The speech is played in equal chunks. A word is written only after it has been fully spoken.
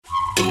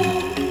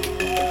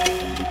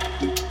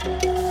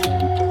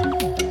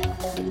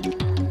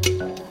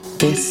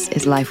This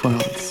is Life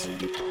Worlds,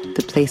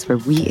 the place where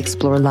we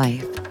explore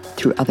life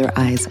through other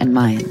eyes and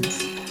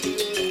minds.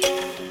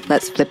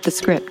 Let's flip the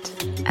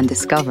script and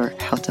discover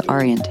how to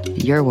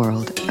orient your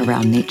world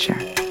around nature.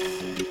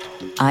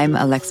 I'm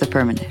Alexa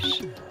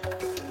Permanish.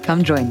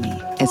 Come join me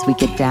as we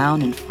get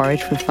down and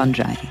forage for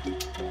fungi,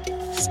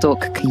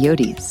 stalk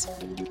coyotes,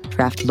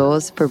 draft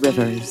laws for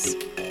rivers,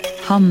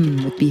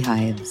 hum with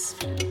beehives,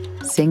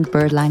 sing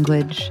bird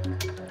language,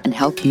 and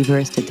help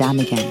beavers to dam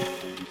again.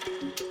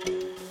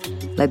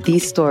 Let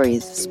these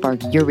stories spark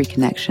your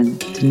reconnection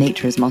to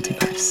nature's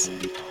multiverse.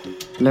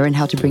 Learn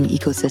how to bring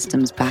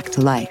ecosystems back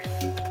to life.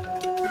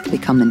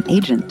 Become an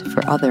agent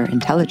for other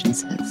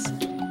intelligences.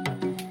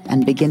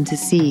 And begin to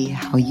see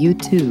how you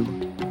too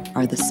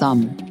are the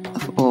sum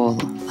of all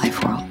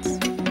life worlds.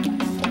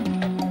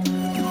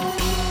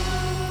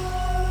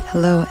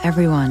 Hello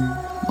everyone,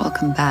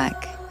 welcome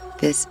back.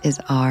 This is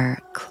our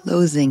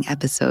closing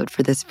episode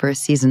for this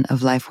first season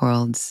of Life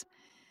Worlds.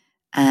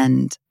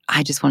 And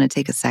I just want to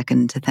take a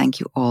second to thank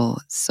you all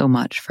so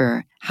much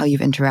for how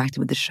you've interacted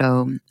with the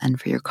show and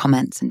for your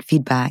comments and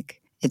feedback.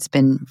 It's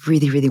been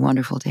really, really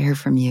wonderful to hear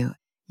from you.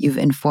 You've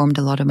informed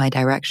a lot of my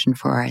direction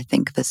for where I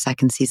think the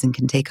second season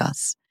can take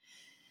us.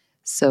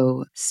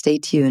 So stay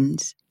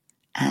tuned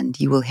and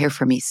you will hear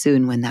from me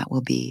soon when that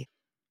will be.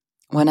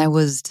 When I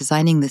was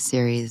designing this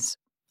series,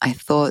 I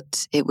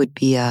thought it would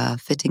be a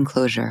fitting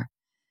closure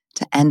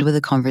to end with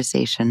a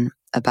conversation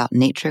about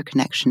nature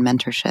connection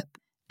mentorship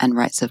and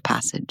rites of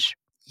passage.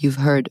 You've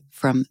heard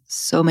from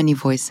so many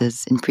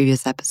voices in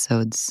previous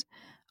episodes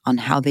on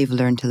how they've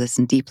learned to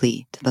listen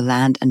deeply to the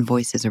land and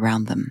voices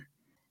around them.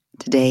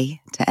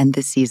 Today, to end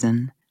this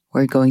season,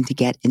 we're going to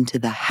get into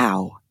the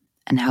how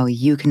and how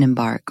you can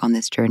embark on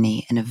this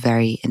journey in a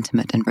very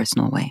intimate and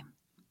personal way.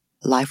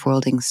 Life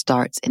worlding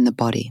starts in the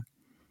body.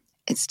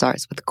 It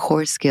starts with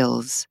core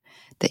skills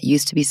that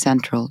used to be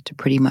central to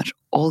pretty much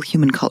all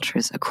human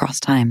cultures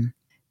across time.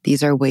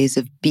 These are ways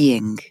of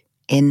being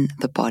in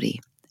the body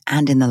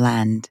and in the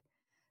land,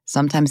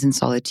 sometimes in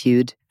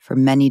solitude for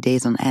many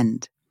days on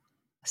end.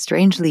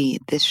 Strangely,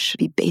 this should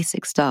be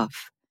basic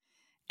stuff,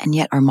 and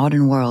yet our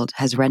modern world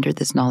has rendered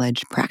this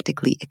knowledge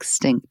practically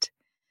extinct,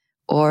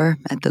 or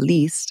at the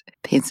least,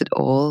 paints it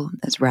all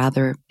as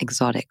rather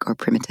exotic or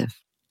primitive.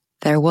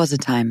 There was a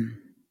time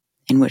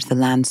in which the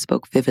land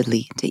spoke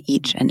vividly to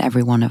each and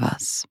every one of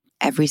us.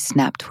 Every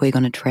snapped twig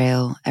on a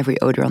trail, every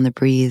odor on the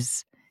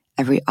breeze,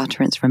 every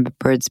utterance from a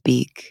bird's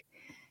beak,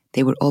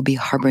 they would all be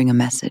harboring a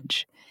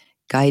message,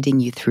 guiding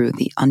you through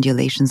the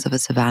undulations of a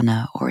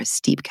savanna or a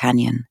steep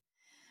canyon,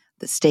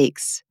 the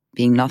stakes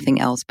being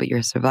nothing else but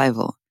your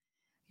survival,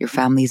 your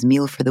family's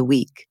meal for the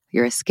week,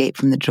 your escape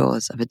from the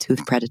jaws of a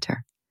toothed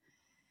predator.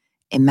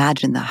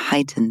 Imagine the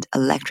heightened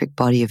electric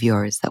body of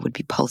yours that would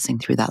be pulsing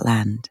through that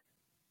land.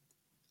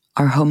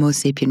 Our Homo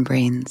sapien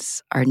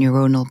brains, our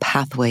neuronal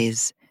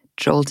pathways,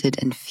 jolted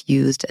and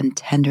fused and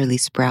tenderly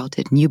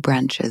sprouted new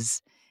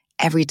branches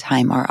every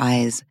time our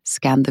eyes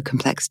scanned the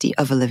complexity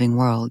of a living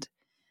world,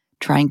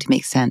 trying to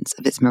make sense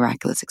of its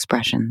miraculous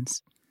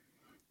expressions.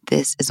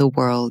 This is a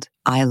world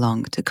I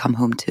long to come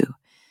home to,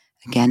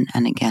 again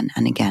and again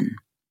and again.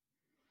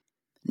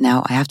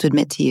 Now, I have to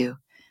admit to you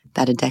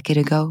that a decade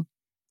ago,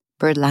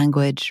 bird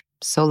language,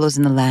 solos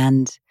in the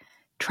land,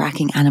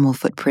 tracking animal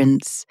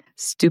footprints,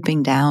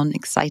 stooping down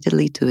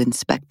excitedly to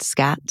inspect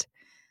scat,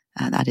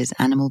 that is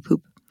animal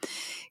poop,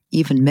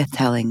 even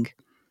myth-telling,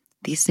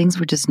 these things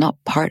were just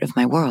not part of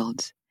my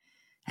world.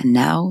 And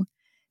now,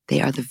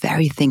 they are the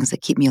very things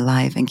that keep me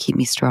alive and keep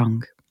me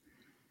strong.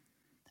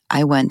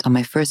 I went on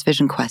my first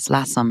vision quest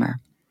last summer,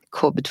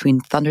 caught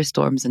between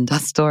thunderstorms and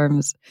dust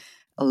storms,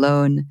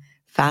 alone,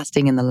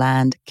 fasting in the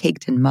land,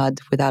 caked in mud,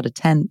 without a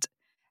tent,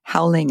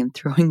 howling and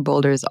throwing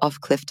boulders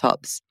off cliff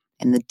tops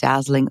in the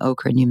dazzling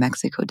ochre New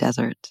Mexico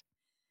desert.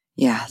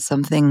 Yeah,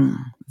 something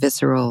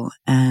visceral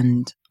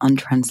and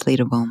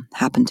untranslatable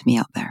happened to me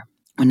out there.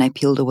 When I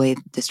peeled away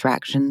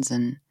distractions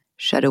and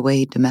shed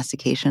away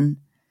domestication,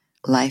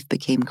 life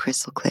became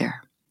crystal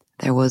clear.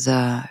 There was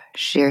a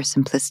sheer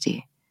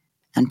simplicity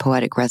and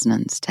poetic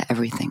resonance to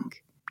everything.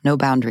 No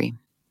boundary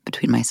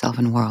between myself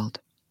and world.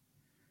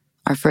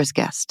 Our first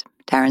guest,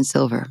 Darren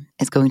Silver,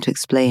 is going to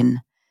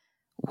explain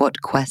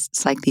what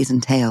quests like these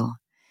entail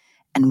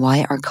and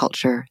why our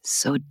culture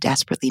so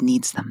desperately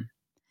needs them.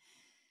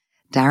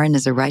 Darren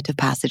is a rite of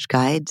passage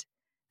guide,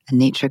 a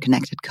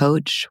nature-connected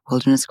coach,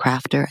 wilderness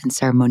crafter, and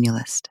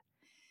ceremonialist.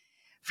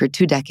 For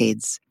 2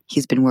 decades,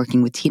 he's been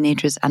working with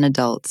teenagers and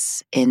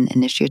adults in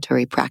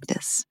initiatory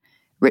practice,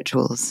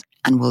 rituals,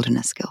 and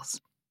wilderness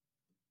skills.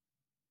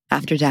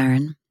 After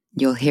Darren,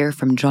 you'll hear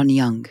from John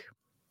Young,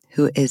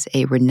 who is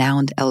a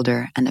renowned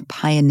elder and a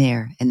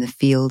pioneer in the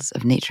fields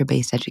of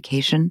nature-based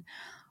education,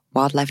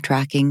 wildlife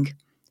tracking,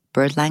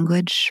 bird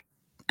language,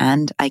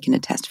 and I can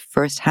attest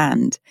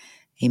firsthand,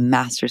 a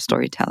master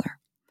storyteller.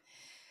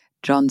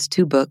 John's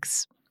 2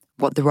 books,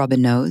 What the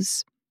Robin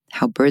Knows,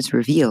 How Birds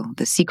Reveal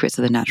the Secrets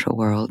of the Natural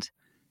World,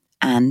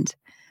 and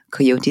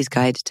Coyote's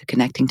Guide to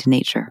Connecting to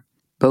Nature,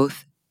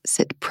 both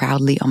sit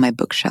proudly on my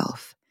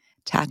bookshelf,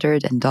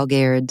 tattered and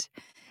dog-eared,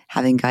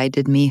 having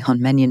guided me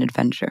on many an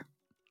adventure.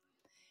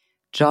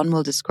 John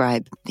will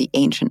describe the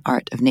ancient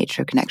art of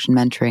nature connection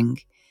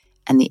mentoring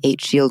and the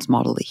 8 shields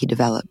model that he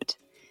developed.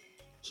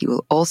 He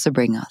will also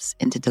bring us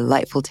into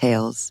delightful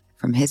tales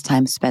from his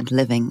time spent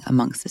living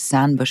amongst the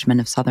sand bushmen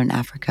of southern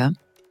Africa,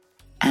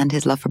 and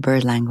his love for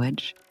bird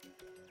language,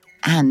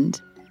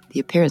 and the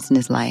appearance in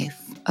his life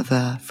of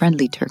a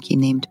friendly turkey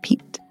named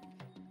Pete.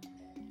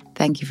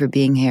 Thank you for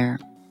being here,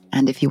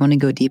 and if you want to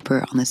go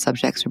deeper on the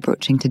subjects we're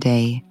broaching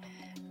today,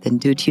 then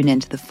do tune in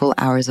to the full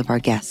hours of our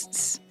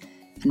guests,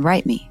 and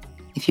write me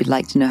if you'd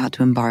like to know how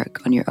to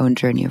embark on your own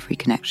journey of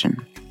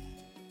reconnection.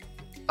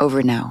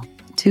 Over now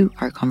to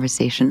our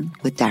conversation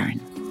with Darren.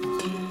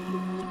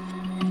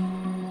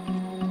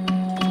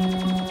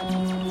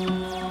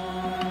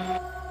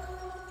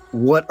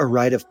 What a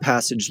rite of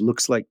passage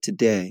looks like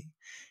today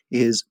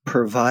is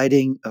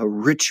providing a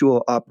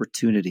ritual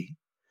opportunity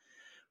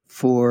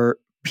for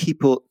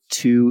people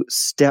to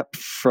step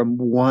from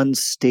one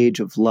stage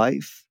of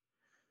life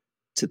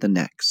to the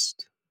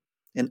next.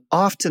 And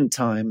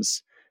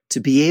oftentimes, to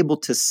be able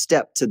to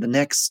step to the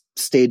next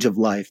stage of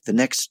life, the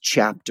next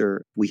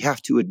chapter, we have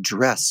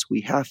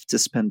to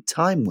spend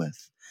time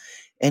with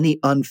any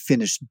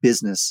unfinished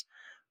business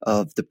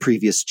of the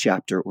previous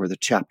chapter or the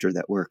chapter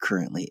that we're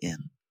currently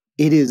in.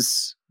 It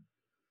is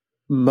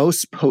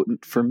most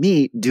potent for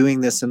me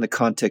doing this in the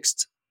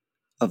context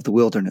of the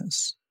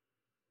wilderness,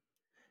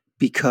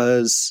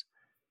 because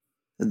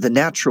the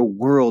natural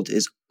world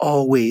is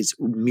always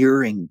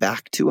mirroring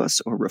back to us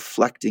or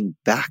reflecting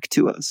back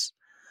to us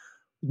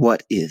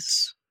what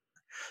is.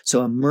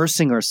 So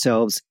immersing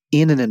ourselves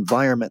in an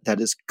environment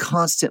that is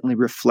constantly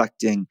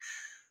reflecting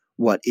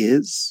what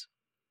is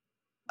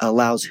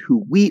allows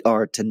who we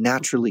are to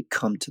naturally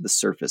come to the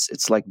surface.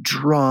 It's like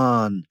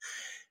drawn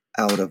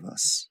out of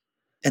us.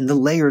 And the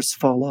layers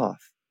fall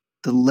off.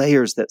 The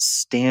layers that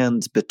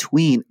stand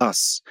between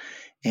us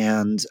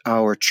and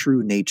our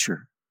true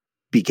nature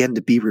begin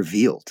to be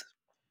revealed.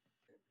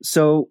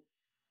 So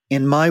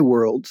in my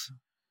world,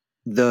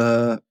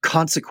 the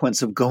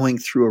consequence of going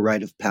through a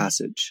rite of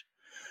passage,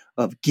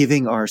 of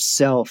giving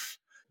ourself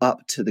up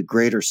to the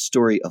greater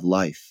story of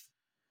life,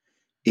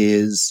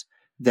 is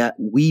that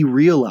we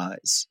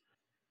realize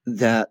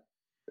that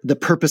the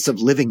purpose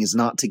of living is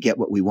not to get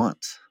what we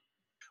want.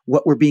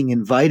 What we're being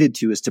invited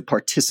to is to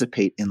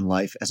participate in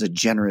life as a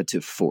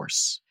generative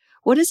force.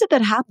 What is it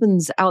that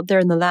happens out there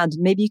in the land?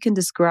 Maybe you can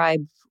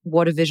describe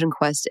what a vision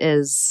quest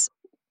is.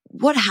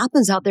 What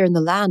happens out there in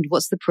the land?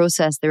 What's the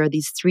process? There are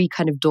these 3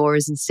 kind of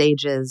doors and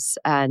stages.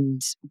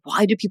 And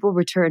why do people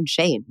return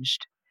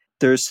changed?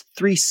 There's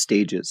 3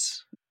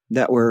 stages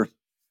that were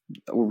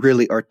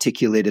really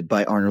articulated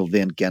by Arnold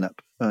van Gennep,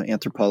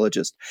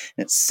 anthropologist.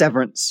 And it's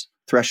severance,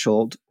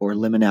 threshold, or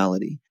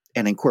liminality,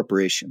 and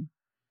incorporation.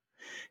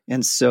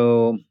 And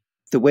so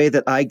the way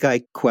that I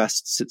guide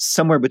quests, it's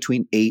somewhere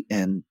between 8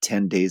 and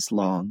 10 days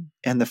long.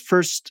 And the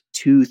first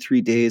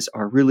 2-3 days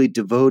are really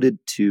devoted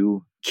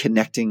to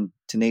connecting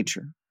to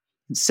nature.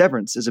 And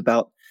severance is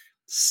about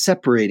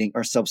separating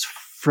ourselves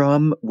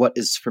from what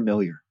is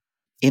familiar,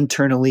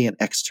 internally and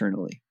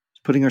externally,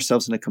 putting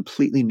ourselves in a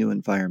completely new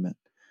environment,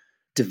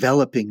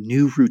 developing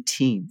new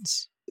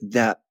routines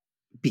that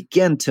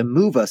begin to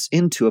move us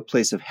into a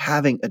place of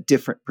having a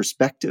different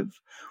perspective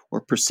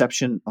or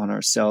perception on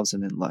ourselves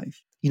and in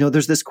life. You know,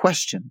 there's this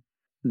question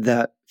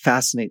that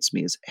fascinates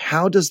me is,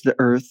 how does the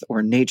earth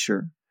or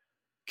nature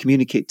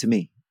communicate to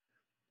me?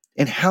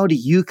 And how do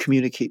you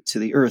communicate to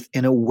the earth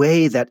in a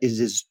way that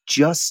is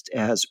just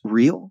as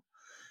real,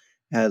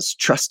 as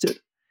trusted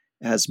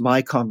as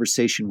my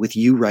conversation with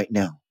you right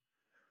now?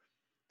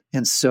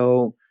 And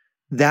so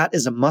that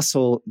is a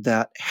muscle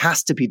that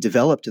has to be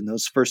developed in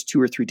those first 2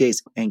 or 3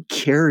 days and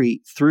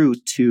carry through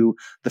to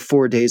the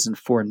 4 days and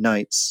 4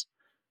 nights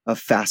of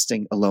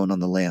fasting alone on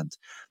the land.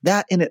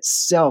 That in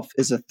itself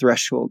is a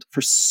threshold for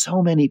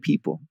so many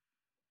people,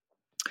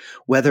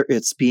 whether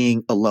it's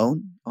being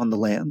alone on the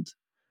land,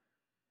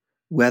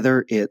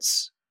 whether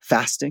it's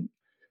fasting,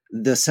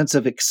 the sense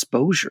of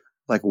exposure.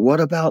 Like,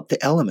 what about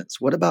the elements?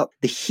 What about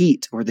the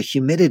heat or the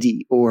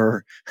humidity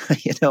or,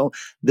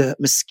 the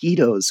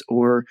mosquitoes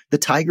or the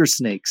tiger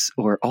snakes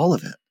or all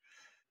of it?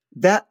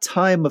 That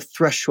time of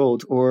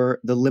threshold, or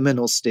the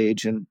liminal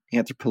stage in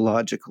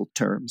anthropological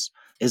terms,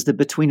 is the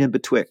between and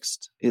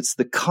betwixt. It's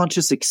the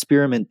conscious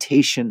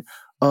experimentation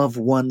of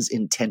one's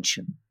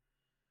intention.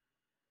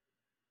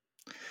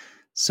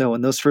 So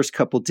in those first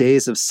couple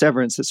days of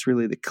severance, it's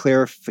really the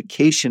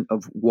clarification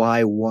of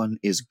why one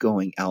is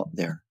going out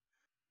there.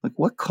 Like,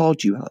 what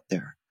called you out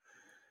there?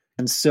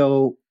 And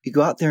so you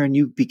go out there and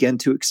you begin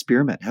to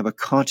experiment, have a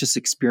conscious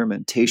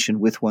experimentation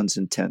with one's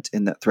intent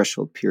in that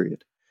threshold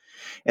period.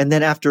 And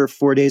then after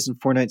 4 days and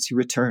 4 nights, you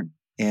return.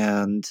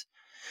 And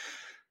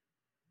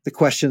the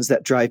questions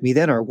that drive me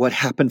then are, what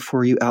happened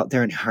for you out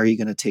there and how are you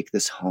going to take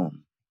this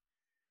home?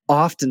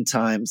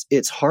 Oftentimes,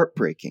 it's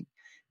heartbreaking.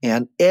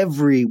 And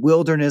every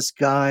wilderness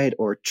guide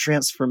or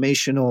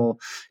transformational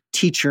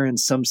teacher in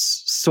some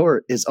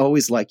sort is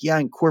always like, yeah,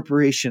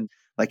 incorporation.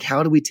 Like,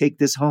 how do we take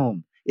this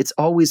home? It's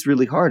always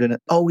really hard, and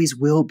it always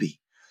will be,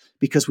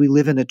 because we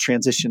live in a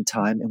transition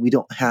time and we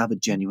don't have a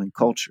genuine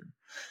culture.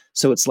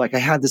 So it's like I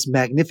had this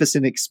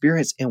magnificent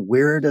experience, and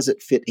where does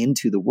it fit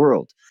into the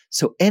world?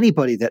 So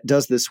anybody that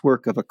does this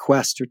work of a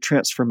quest or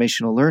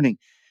transformational learning,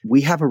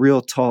 we have a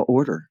real tall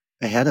order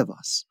ahead of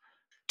us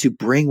to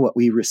bring what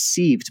we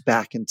received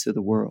back into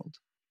the world,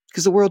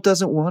 because the world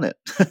doesn't want it.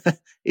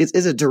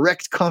 It's a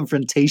direct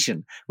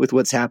confrontation with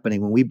what's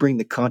happening. When we bring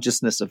the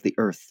consciousness of the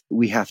earth,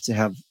 we have to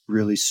have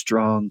really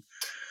strong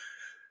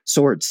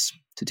swords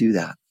to do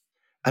that.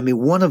 I mean,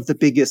 one of the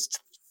biggest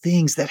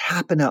things that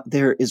happen out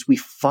there is we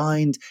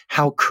find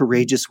how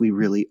courageous we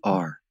really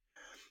are.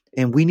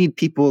 And we need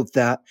people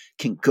that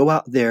can go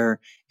out there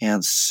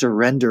and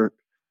surrender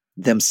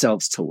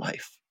themselves to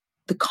life.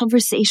 The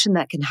conversation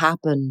that can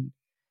happen,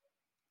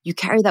 you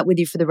carry that with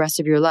you for the rest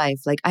of your life.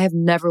 Like, I have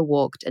never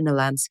walked in a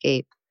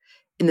landscape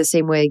in the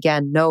same way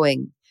again,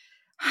 knowing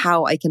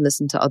how I can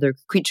listen to other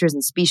creatures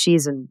and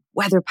species and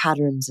weather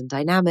patterns and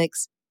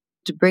dynamics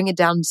to bring it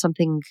down to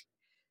something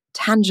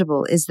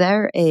tangible. Is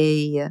there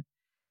a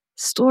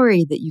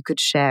story that you could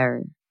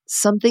share,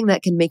 something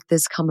that can make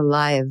this come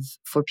alive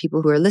for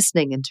people who are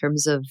listening in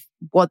terms of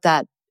what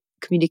that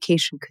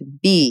communication could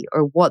be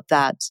or what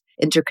that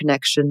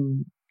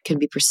interconnection can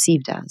be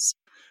perceived as?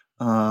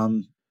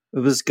 It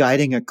was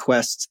guiding a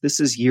quest. This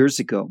is years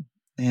ago,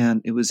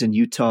 and it was in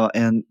Utah,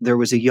 and there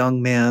was a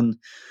young man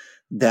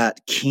that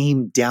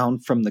came down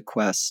from the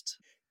quest.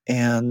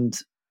 And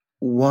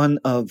one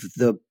of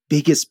the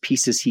biggest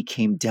pieces he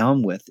came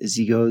down with is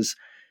he goes,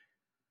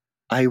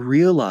 I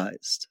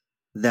realized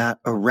that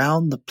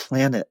around the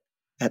planet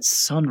at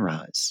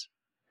sunrise,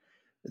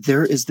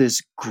 there is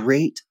this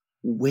great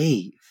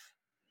wave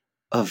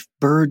of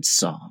bird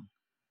song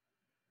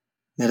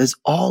that is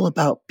all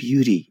about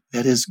beauty,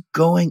 that is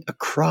going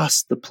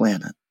across the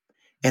planet.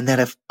 And that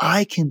if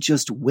I can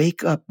just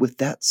wake up with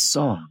that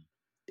song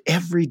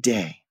every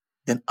day,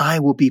 then I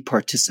will be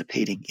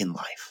participating in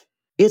life.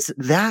 It's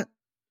that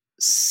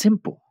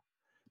simple,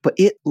 but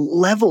it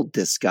leveled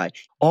this guy.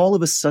 All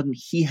of a sudden,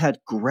 he had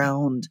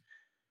ground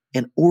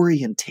and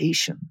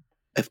orientation.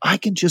 If I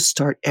can just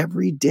start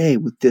every day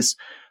with this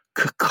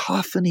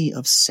cacophony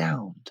of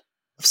sound,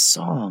 of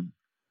song,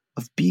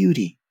 of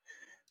beauty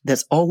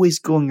that's always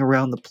going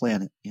around the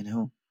planet,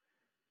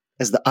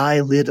 as the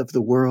eyelid of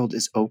the world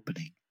is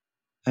opening.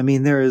 I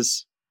mean, there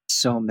is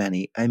so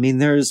many. I mean,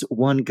 there's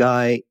one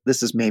guy,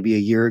 this is maybe a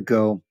year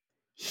ago.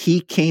 He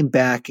came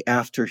back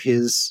after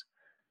his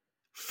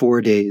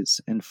 4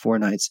 days and 4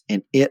 nights,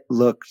 and it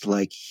looked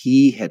like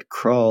he had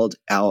crawled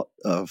out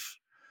of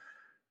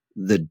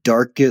the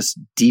darkest,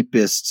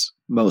 deepest,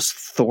 most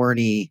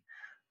thorny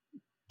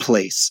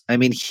place. I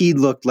mean, he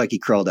looked like he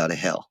crawled out of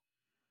hell.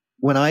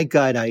 When I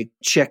guide, I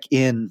check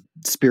in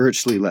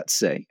spiritually, let's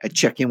say. I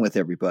check in with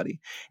everybody.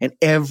 And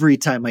every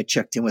time I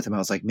checked in with him, I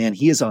was like, man,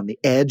 he is on the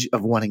edge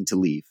of wanting to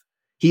leave.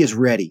 He is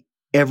ready.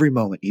 Every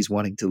moment he's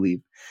wanting to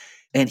leave.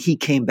 And he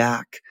came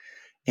back.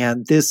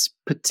 And this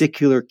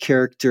particular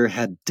character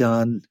had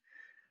done,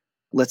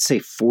 let's say,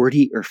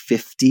 40 or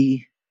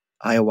 50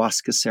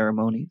 ayahuasca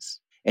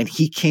ceremonies. And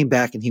he came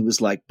back and he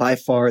was like, by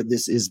far,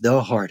 this is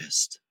the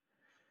hardest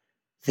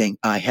thing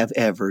I have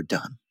ever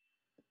done.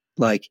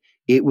 Like,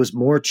 it was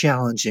more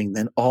challenging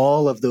than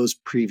all of those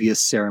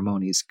previous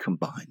ceremonies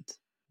combined.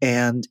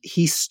 And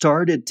he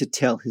started to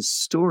tell his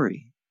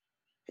story.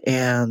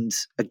 And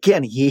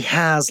again, he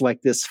has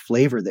like this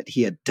flavor that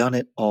he had done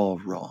it all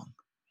wrong.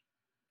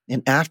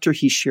 And after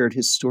he shared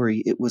his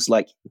story, it was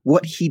like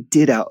what he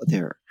did out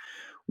there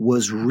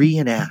was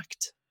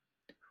reenact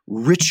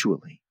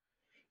ritually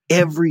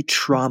every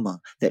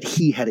trauma that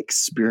he had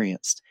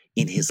experienced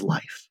in his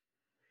life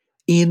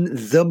in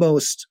the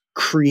most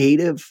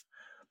creative,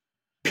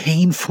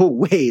 painful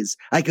ways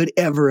I could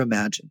ever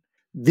imagine.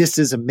 This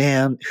is a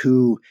man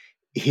who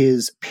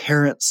his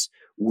parents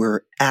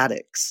were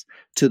addicts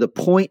to the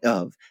point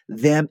of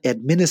them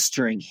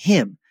administering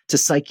him to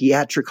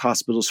psychiatric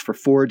hospitals for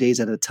 4 days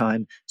at a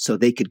time so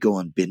they could go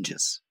on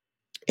binges.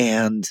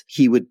 And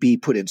he would be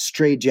put in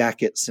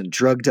straitjackets and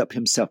drugged up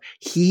himself.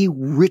 He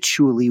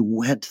ritually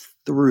went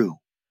through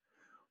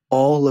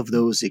all of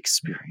those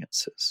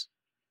experiences.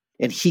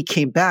 And he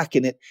came back,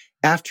 and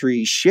after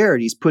he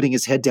shared, he's putting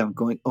his head down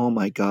going, oh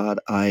my God,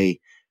 I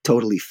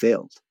totally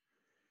failed.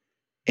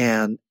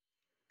 And,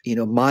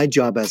 my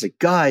job as a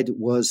guide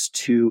was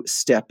to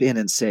step in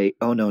and say,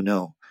 oh,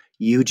 no,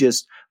 you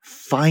just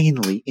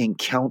finally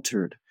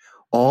encountered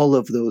all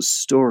of those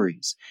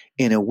stories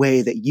in a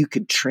way that you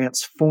could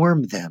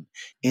transform them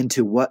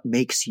into what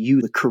makes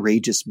you the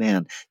courageous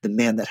man, the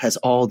man that has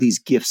all these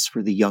gifts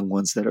for the young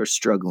ones that are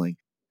struggling.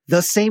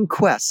 The same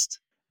quest.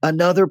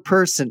 Another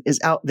person is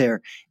out there,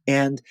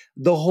 and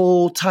the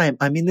whole time,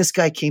 I mean, this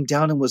guy came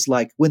down and was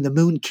like, when the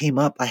moon came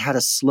up, I had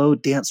a slow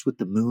dance with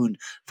the moon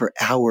for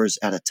hours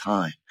at a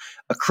time.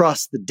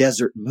 Across the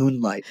desert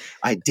moonlight,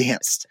 I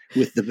danced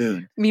with the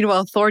moon.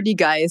 Meanwhile, thorny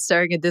guy is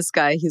staring at this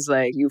guy. He's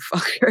like, you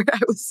fucker, I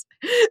was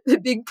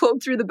being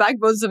pulled through the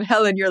backbones of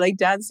hell and you're like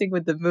dancing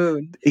with the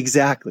moon.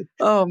 Exactly.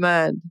 Oh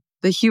man,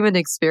 the human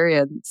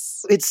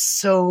experience. It's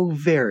so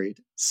varied,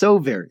 so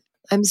varied.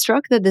 I'm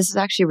struck that this is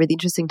actually a really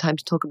interesting time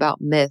to talk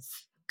about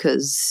myth,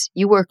 because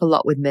you work a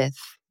lot with myth.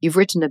 You've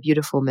written a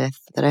beautiful myth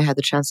that I had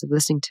the chance of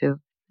listening to.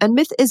 And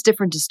myth is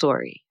different to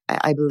story,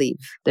 I believe.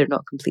 They're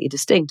not completely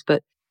distinct,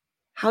 but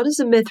how does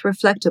a myth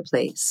reflect a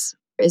place?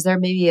 Is there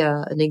maybe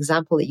an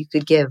example that you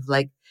could give?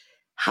 Like,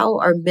 how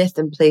are myth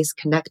and place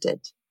connected?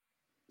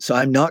 So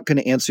I'm not going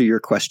to answer your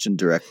question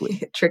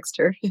directly.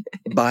 Trickster.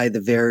 By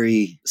the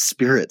very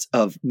spirit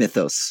of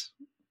mythos.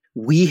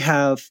 We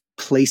have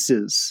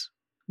places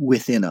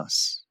within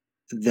us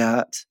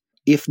that,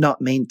 if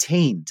not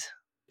maintained,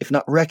 if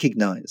not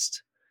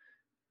recognized,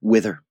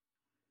 wither.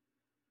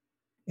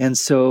 And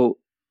so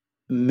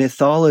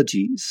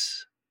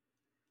mythologies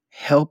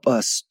help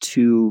us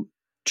to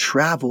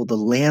travel the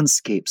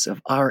landscapes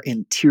of our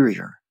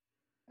interior.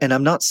 And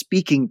I'm not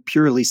speaking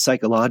purely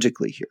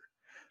psychologically here,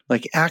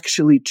 like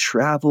actually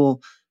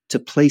travel to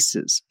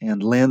places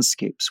and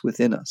landscapes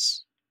within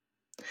us.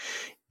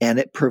 And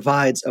it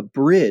provides a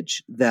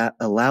bridge that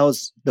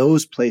allows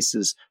those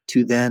places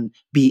to then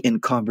be in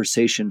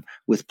conversation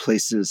with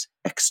places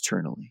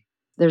externally.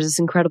 There's this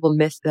incredible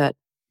myth that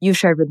you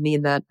shared with me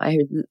and that I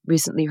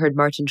recently heard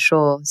Martin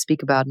Shaw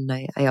speak about, and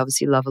I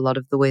obviously love a lot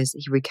of the ways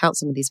that he recounts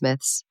some of these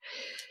myths,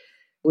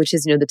 which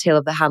is, the tale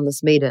of the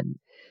handless maiden.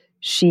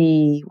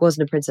 She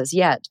wasn't a princess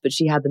yet, but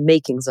she had the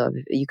makings of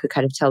it. You could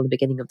kind of tell the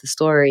beginning of the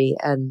story,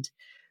 and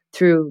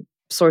through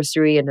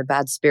sorcery and a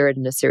bad spirit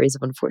and a series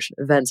of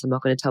unfortunate events, I'm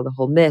not going to tell the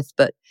whole myth,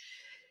 but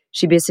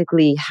she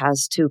basically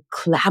has to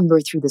clamber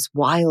through this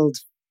wild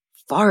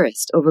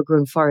forest,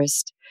 overgrown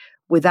forest,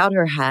 without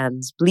her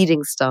hands,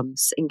 bleeding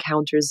stumps,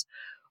 encounters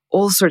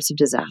all sorts of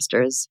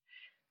disasters,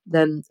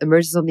 then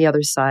emerges on the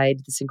other side,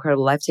 this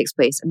incredible life takes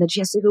place, and then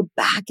she has to go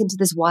back into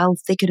this wild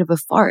thicket of a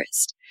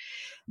forest.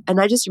 And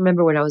I just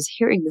remember when I was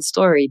hearing the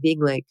story being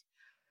like,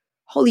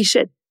 holy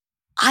shit,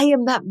 I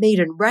am that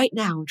maiden right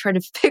now trying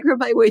to figure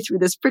my way through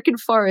this freaking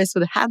forest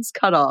with hands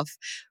cut off,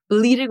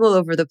 bleeding all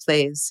over the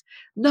place,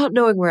 not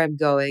knowing where I'm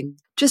going,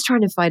 just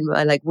trying to find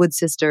my wood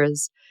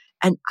sisters.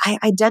 And I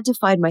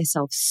identified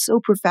myself so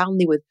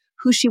profoundly with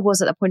who she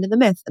was at that point in the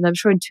myth. And I'm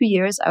sure in 2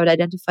 years, I would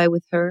identify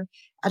with her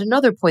at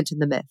another point in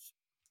the myth.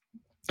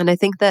 And I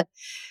think that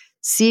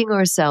seeing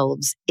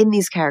ourselves in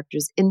these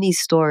characters, in these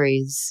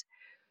stories,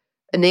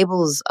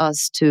 enables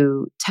us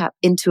to tap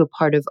into a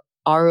part of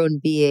our own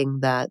being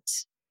that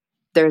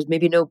there's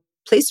maybe no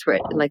place for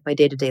it in my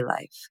day-to-day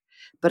life.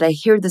 But I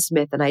hear this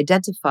myth and I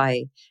identify,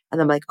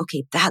 and I'm like,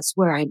 okay, that's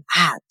where I'm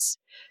at.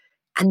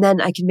 And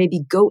then I can maybe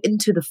go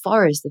into the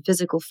forest, the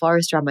physical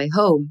forest around my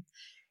home,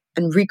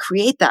 and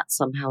recreate that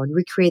somehow and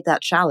recreate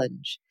that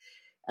challenge.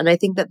 And I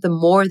think that the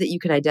more that you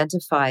can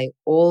identify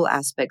all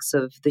aspects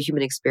of the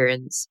human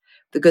experience,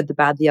 the good, the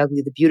bad, the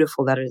ugly, the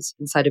beautiful that is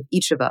inside of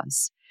each of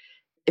us,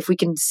 if we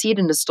can see it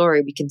in a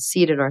story, we can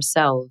see it in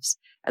ourselves.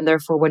 And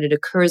therefore, when it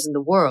occurs in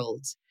the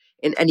world,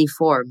 in any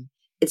form,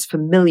 it's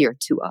familiar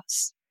to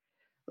us.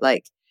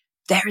 Like,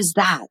 there's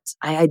that.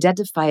 I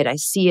identify it. I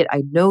see it.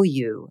 I know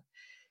you.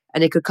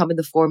 And it could come in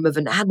the form of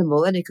an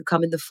animal, and it could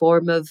come in the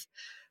form of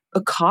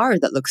a car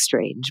that looks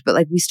strange.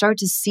 But we start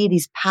to see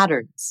these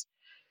patterns.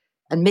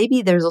 And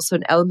maybe there's also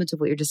an element of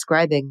what you're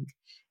describing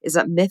is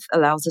that myth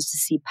allows us to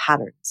see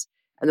patterns.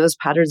 And those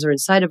patterns are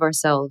inside of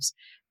ourselves,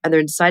 and they're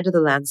inside of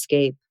the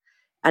landscape.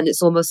 And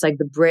it's almost like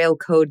the Braille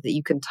code that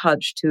you can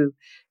touch to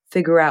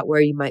figure out where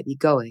you might be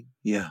going.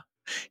 Yeah.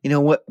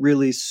 What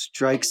really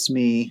strikes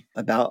me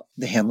about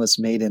the handless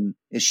maiden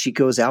is she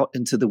goes out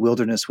into the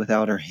wilderness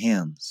without her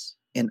hands.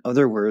 In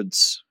other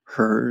words,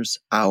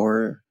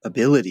 our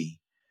ability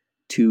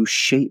to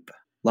shape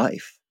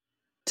life,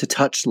 to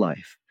touch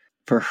life.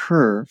 For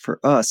her, for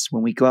us,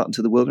 when we go out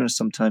into the wilderness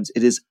sometimes,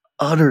 it is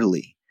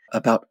utterly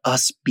about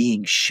us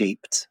being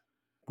shaped.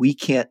 We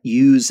can't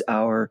use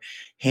our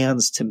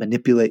hands to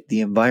manipulate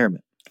the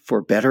environment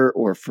for better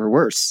or for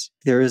worse.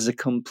 There is a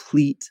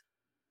complete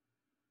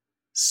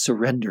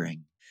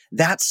surrendering.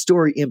 That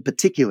story in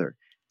particular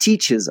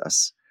teaches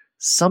us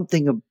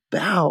something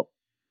about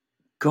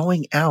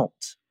going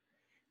out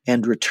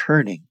and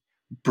returning,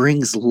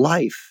 brings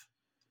life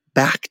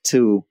back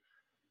to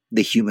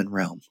the human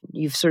realm.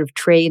 You've sort of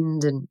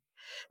trained and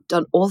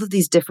done all of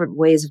these different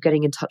ways of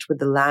getting in touch with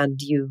the land.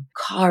 You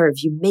carve,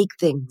 you make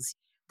things.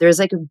 There's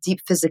a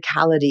deep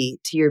physicality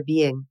to your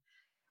being.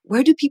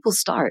 Where do people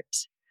start?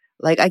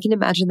 I can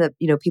imagine that,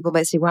 people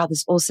might say, wow,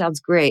 this all sounds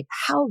great.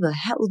 How the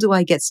hell do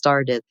I get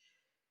started?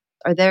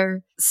 Are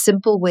there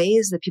simple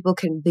ways that people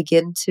can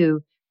begin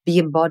to be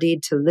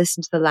embodied, to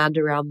listen to the land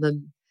around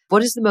them?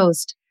 What is the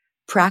most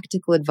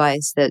practical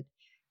advice that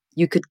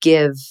you could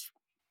give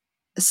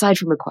aside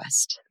from a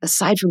quest,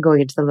 aside from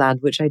going into the land,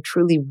 which I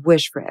truly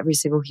wish for every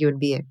single human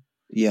being?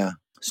 Yeah.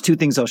 There's 2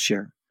 things I'll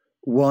share.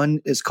 One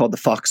is called the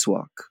fox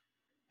walk.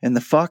 And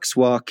the fox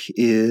walk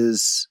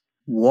is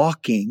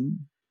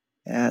walking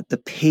at the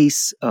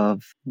pace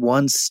of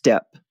 1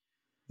 step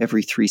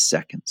every 3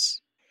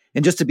 seconds.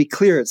 And just to be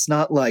clear, it's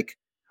not like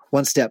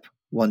 1 step,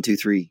 1, 2,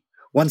 3,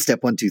 1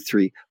 step, 1, 2,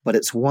 3, but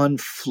it's one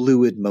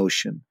fluid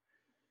motion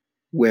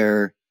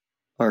where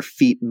our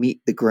feet meet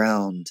the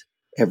ground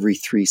every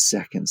 3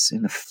 seconds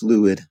in a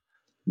fluid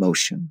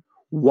motion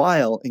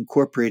while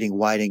incorporating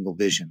wide-angle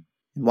vision.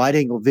 In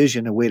wide-angle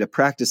vision, a way to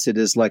practice it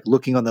is like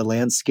looking on the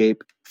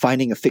landscape,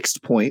 finding a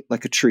fixed point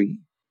like a tree,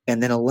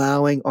 and then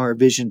allowing our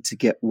vision to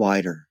get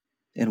wider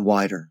and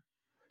wider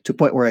to a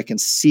point where I can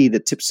see the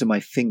tips of my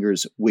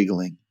fingers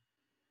wiggling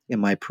in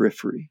my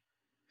periphery.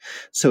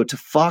 So to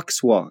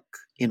fox walk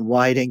in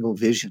wide-angle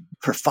vision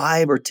for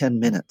 5 or 10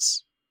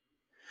 minutes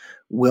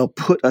will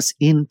put us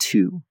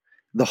into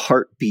the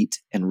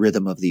heartbeat and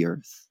rhythm of the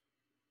earth.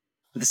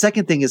 The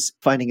second thing is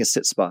finding a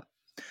sit spot,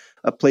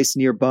 a place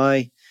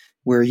nearby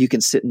where you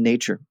can sit in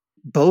nature.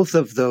 Both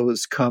of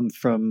those come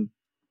from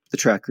the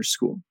Tracker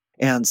School.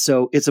 And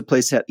so it's a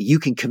place that you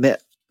can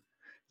commit.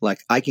 Like,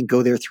 I can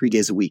go there 3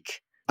 days a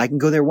week. I can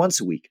go there once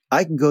a week.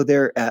 I can go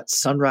there at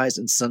sunrise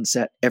and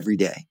sunset every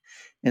day.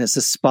 And it's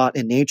a spot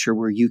in nature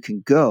where you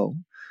can go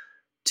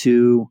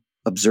to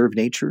observe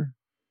nature,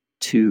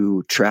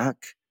 to track,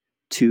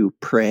 to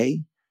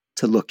pray,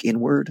 to look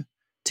inward,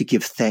 to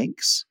give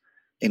thanks.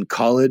 In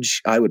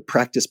college, I would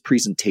practice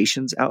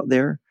presentations out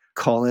there,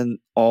 call in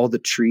all the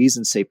trees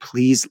and say,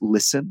 please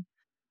listen.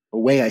 The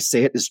way I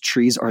say it is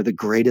trees are the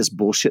greatest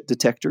bullshit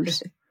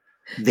detectors.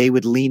 They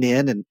would lean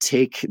in and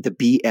take the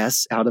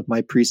BS out of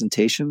my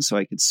presentation so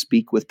I could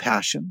speak with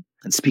passion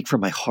and speak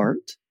from my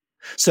heart.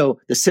 So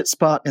the sit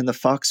spot and the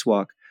fox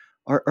walk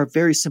are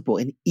very simple.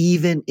 And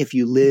even if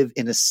you live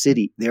in a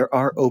city, there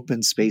are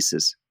open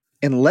spaces.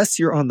 Unless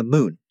you're on the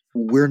moon,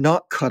 we're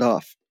not cut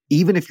off.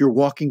 Even if you're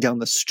walking down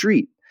the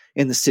street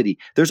in the city,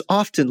 there's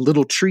often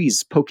little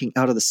trees poking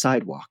out of the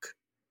sidewalk,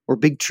 or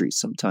big trees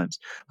sometimes.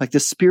 Like, the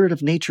spirit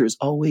of nature is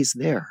always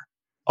there,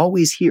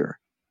 always here.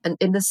 And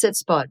in the sit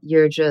spot,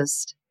 you're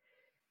just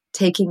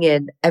taking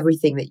in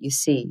everything that you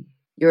see.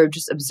 You're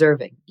just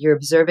observing. You're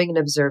observing and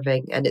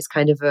observing. And it's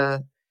kind of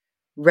a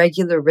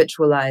regular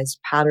ritualized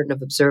pattern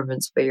of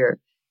observance where you're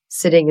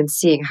sitting and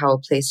seeing how a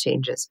place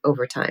changes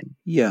over time.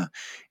 Yeah.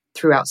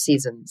 Throughout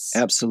seasons.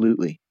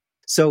 Absolutely.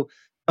 So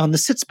on the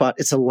sit spot,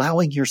 it's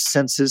allowing your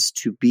senses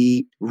to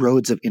be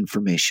roads of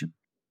information.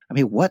 I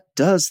mean, what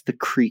does the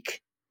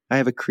creek, I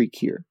have a creek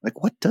here,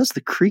 like, what does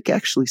the creek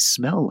actually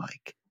smell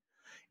like?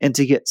 And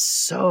to get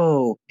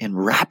so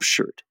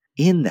enraptured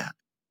in that,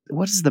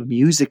 what is the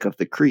music of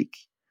the creek?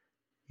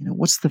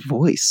 What's the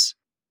voice?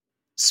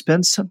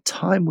 Spend some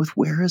time with,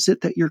 where is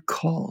it that you're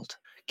called?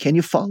 Can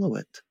you follow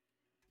it?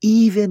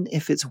 Even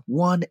if it's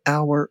 1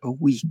 hour a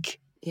week.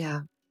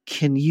 Yeah.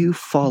 Can you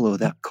follow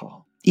that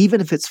call?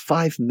 Even if it's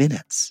 5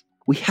 minutes,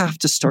 we have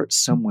to start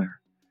somewhere.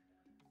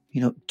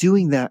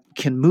 Doing that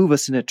can move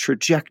us in a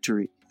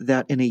trajectory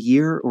that in a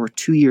year or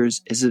 2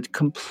 years is a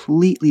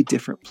completely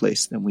different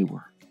place than we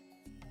were.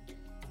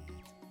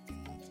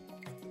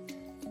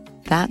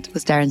 That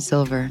was Darren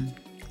Silver,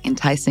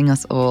 enticing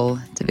us all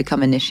to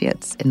become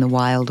initiates in the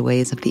wild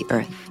ways of the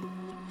earth.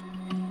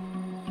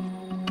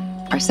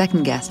 Our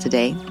second guest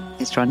today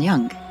is John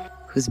Young,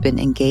 who's been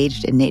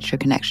engaged in nature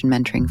connection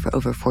mentoring for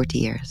over 40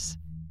 years.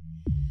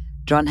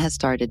 John has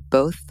started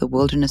both the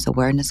Wilderness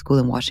Awareness School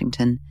in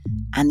Washington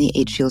and the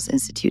H. Shields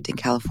Institute in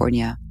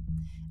California,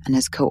 and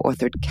has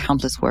co-authored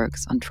countless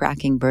works on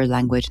tracking bird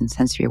language and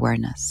sensory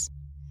awareness.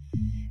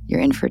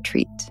 You're in for a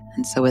treat,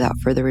 and so without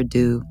further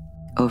ado,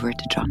 over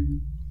to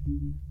John.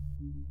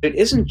 It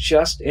isn't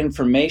just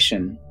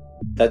information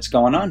that's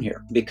going on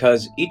here,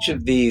 because each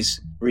of these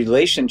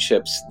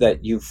relationships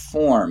that you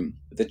form,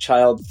 the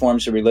child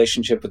forms a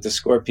relationship with the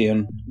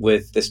scorpion,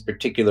 with this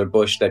particular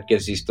bush that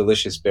gives these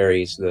delicious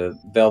berries, the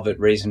velvet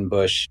raisin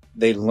bush.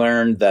 They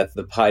learn that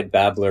the pied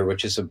babbler,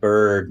 which is a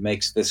bird,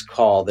 makes this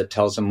call that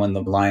tells them when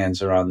the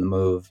lions are on the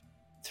move.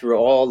 Through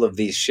all of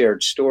these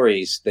shared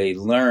stories, they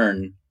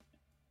learn,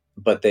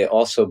 but they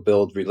also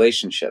build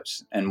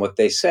relationships. And what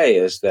they say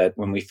is that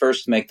when we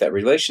first make that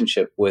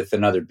relationship with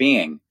another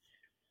being,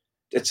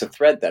 it's a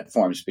thread that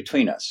forms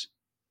between us.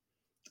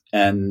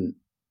 And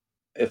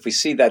if we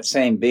see that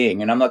same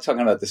being, and I'm not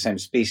talking about the same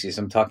species,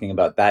 I'm talking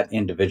about that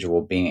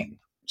individual being.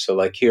 So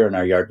like here in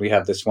our yard, we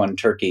have this one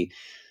turkey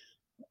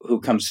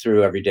who comes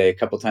through every day, a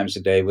couple times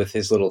a day, with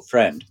his little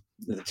friend.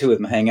 The two of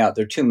them hang out.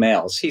 They're two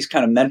males. He's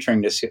kind of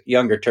mentoring this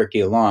younger turkey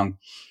along.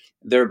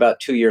 They're about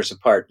 2 years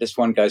apart. This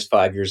one guy's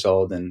 5 years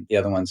old and the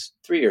other one's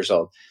 3 years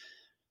old.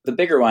 The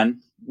bigger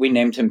one, we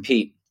named him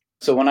Pete.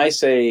 So when I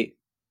say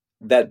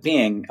that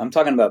being, I'm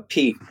talking about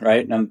Pete,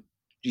 right? And I'm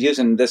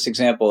using this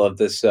example of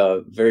this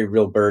very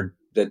real bird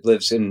that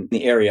lives in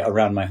the area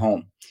around my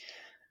home.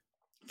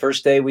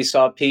 First day we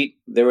saw Pete,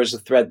 there was a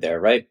thread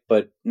there, right?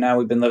 But now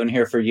we've been living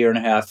here for a year and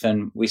a half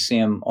and we see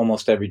him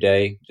almost every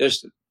day.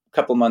 There's a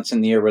couple months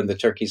in the year when the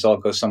turkeys all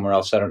go somewhere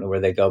else. I don't know where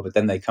they go, but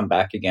then they come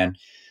back again.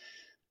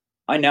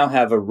 I now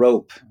have a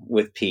rope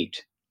with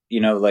Pete.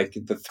 Like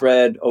the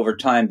thread over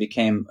time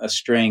became a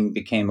string,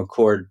 became a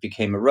cord,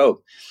 became a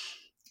rope.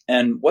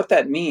 And what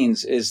that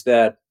means is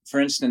that, for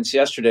instance,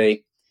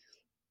 yesterday,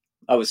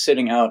 I was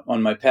sitting out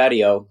on my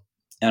patio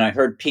and I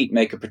heard Pete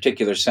make a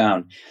particular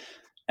sound.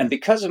 And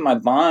because of my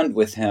bond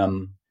with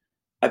him,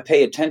 I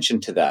pay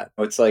attention to that.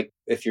 It's like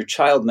if your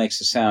child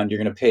makes a sound,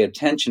 you're going to pay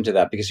attention to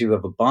that because you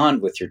have a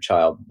bond with your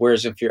child.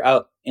 Whereas if you're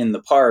out in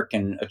the park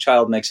and a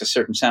child makes a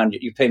certain sound,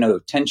 you pay no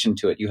attention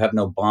to it. You have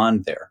no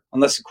bond there.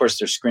 Unless, of course,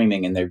 they're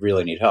screaming and they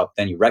really need help.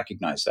 Then you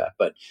recognize that.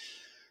 But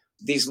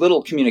these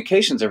little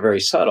communications are very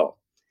subtle.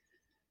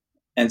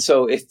 And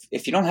so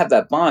if you don't have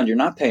that bond, you're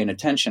not paying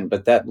attention.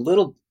 But that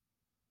little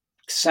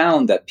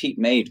sound that Pete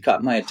made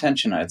caught my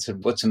attention. I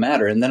said, what's the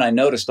matter? And then I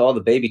noticed all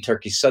the baby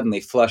turkeys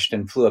suddenly flushed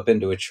and flew up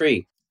into a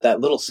tree. That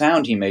little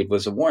sound he made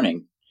was a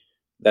warning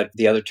that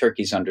the other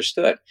turkeys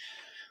understood.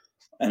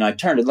 And I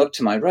turned and looked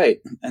to my right,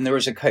 and there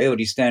was a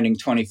coyote standing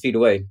 20 feet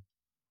away,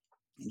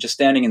 just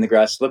standing in the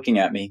grass looking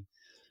at me.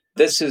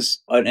 This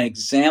is an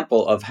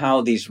example of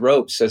how these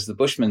ropes, as the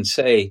Bushmen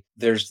say,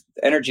 there's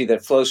energy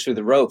that flows through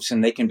the ropes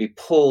and they can be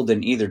pulled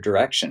in either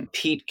direction.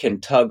 Pete can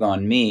tug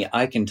on me,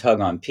 I can tug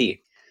on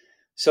Pete.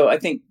 So I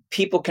think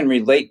people can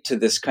relate to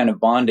this kind of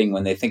bonding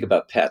when they think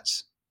about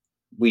pets.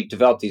 We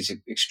develop these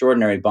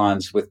extraordinary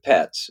bonds with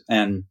pets,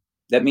 and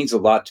that means a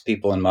lot to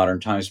people in modern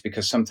times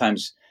because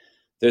sometimes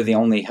they're the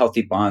only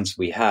healthy bonds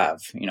we have.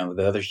 You know,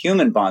 the other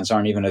human bonds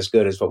aren't even as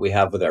good as what we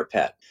have with our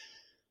pet.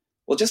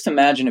 Well, just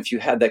imagine if you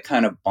had that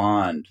kind of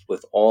bond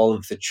with all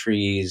of the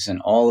trees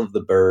and all of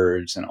the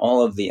birds and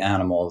all of the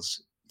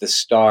animals, the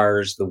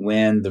stars, the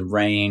wind, the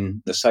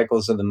rain, the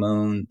cycles of the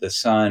moon, the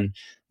sun,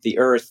 the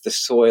earth, the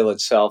soil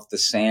itself, the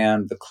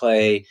sand, the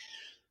clay.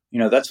 You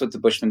know, that's what the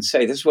Bushmen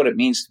say. This is what it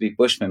means to be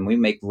Bushmen. We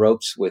make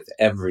ropes with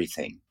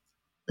everything.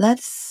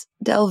 Let's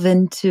delve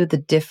into the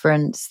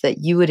difference that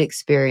you would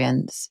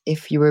experience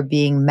if you were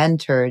being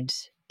mentored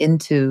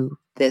into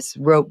this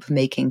rope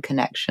making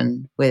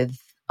connection with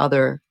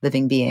other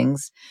living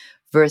beings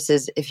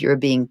versus if you were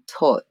being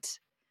taught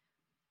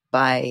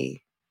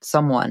by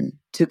someone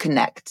to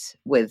connect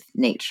with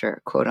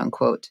nature, quote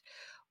unquote.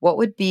 What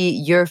would be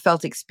your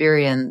felt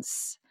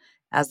experience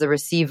as the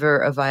receiver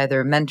of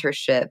either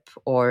mentorship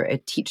or a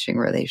teaching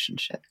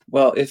relationship?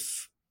 Well,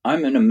 if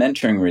I'm in a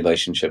mentoring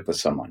relationship with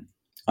someone,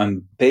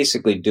 I'm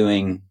basically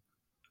doing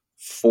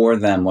for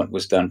them what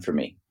was done for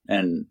me.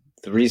 And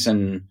the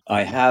reason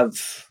I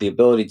have the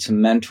ability to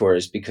mentor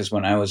is because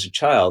when I was a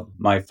child,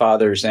 my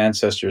father's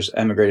ancestors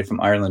emigrated from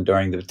Ireland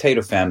during the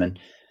potato famine.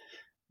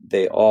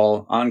 They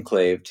all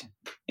enclaved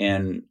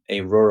in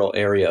a rural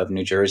area of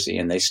New Jersey,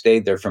 and they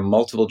stayed there for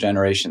multiple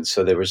generations.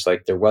 So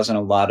there wasn't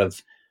a lot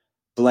of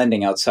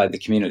blending outside the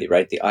community,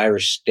 right? The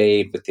Irish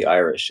stayed with the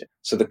Irish.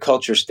 So the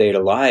culture stayed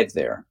alive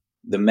there.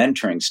 The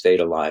mentoring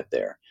stayed alive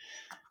there.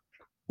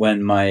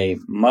 When my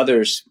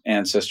mother's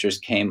ancestors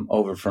came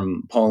over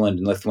from Poland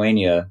and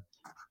Lithuania,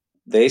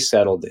 they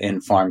settled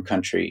in farm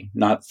country,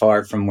 not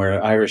far from where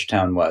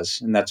Irishtown was.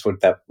 And that's what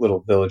that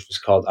little village was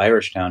called,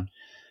 Irishtown.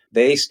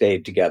 They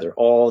stayed together.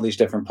 All these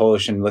different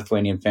Polish and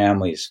Lithuanian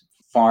families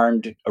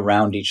farmed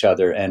around each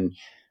other. And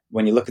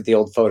when you look at the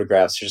old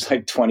photographs, there's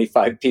like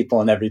 25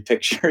 people in every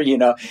picture, you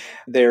know,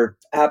 they're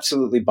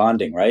absolutely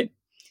bonding, right?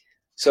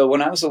 So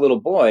when I was a little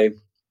boy,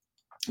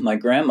 my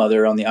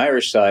grandmother on the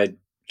Irish side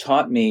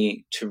taught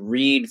me to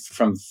read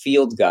from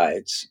field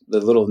guides, the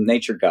little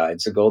nature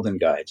guides, the golden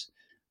guides.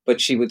 But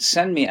she would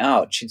send me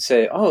out. She'd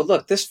say, oh,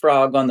 look, this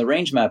frog on the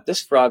range map,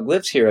 this frog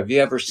lives here. Have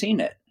you ever seen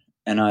it?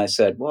 And I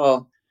said,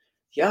 well,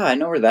 yeah, I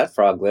know where that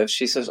frog lives.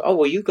 She says, oh,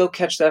 well, you go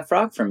catch that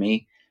frog for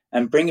me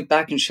and bring it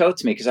back and show it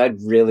to me because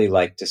I'd really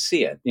like to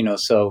see it. You know,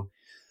 so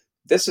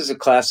this is a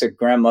classic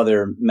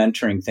grandmother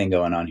mentoring thing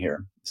going on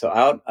here. So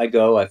out I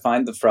go, I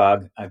find the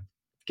frog, I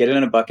get it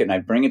in a bucket and I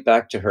bring it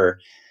back to her.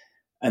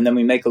 And then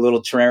we make a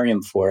little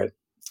terrarium for it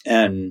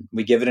and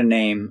we give it a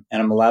name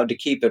and I'm allowed to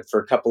keep it for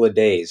a couple of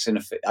days. And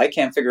if I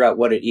can't figure out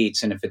what it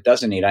eats and if it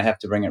doesn't eat, I have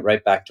to bring it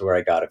right back to where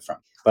I got it from.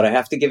 But I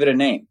have to give it a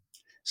name.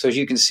 So as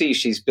you can see,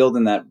 she's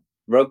building that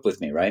rope with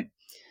me, right?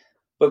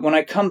 But when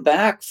I come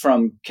back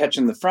from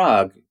catching the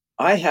frog,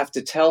 I have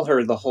to tell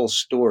her the whole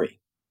story.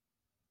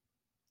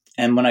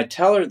 And when I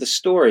tell her the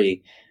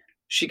story,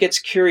 she gets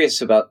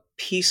curious about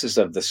pieces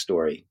of the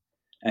story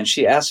and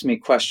she asks me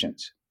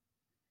questions.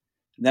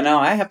 Then now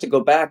I have to go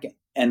back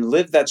and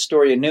live that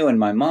story anew in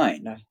my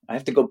mind. I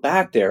have to go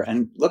back there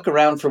and look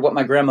around for what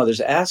my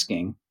grandmother's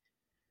asking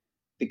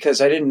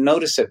because I didn't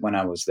notice it when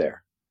I was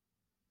there.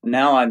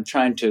 Now I'm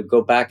trying to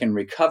go back and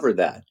recover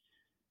that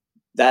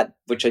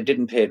which I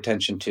didn't pay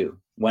attention to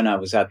when I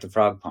was at the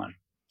frog pond.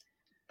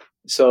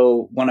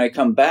 So when I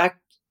come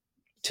back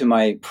to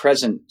my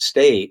present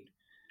state,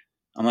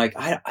 I'm like,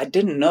 I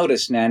didn't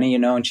notice Nanny, you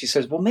know, and she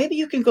says, well, maybe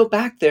you can go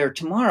back there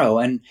tomorrow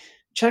and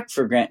check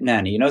for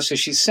Nanny, you know, so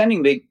she's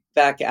sending me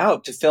back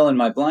out to fill in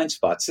my blind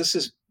spots. This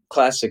is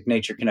classic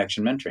nature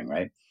connection mentoring,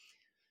 right?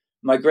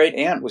 My great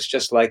aunt was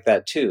just like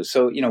that too.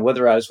 So, you know,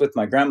 whether I was with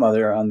my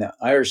grandmother on the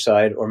Irish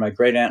side or my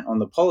great aunt on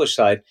the Polish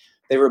side,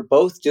 they were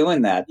both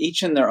doing that,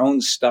 each in their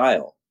own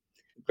style.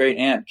 Great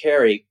aunt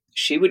Carrie,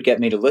 she would get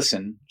me to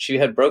listen. She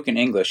had broken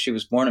English. She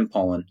was born in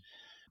Poland.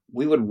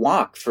 We would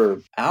walk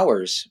for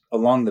hours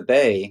along the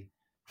bay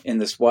in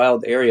this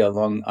wild area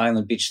along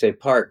Island Beach State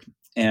Park.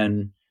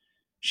 And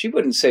she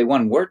wouldn't say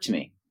one word to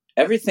me.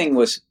 Everything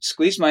was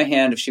squeeze my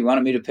hand if she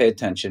wanted me to pay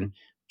attention,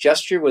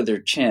 gesture with her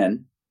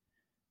chin,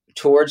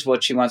 towards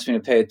what she wants me to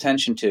pay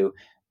attention to.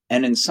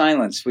 And in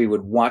silence, we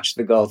would watch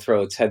the gull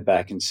throw its head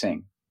back and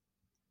sing.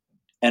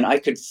 And I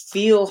could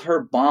feel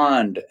her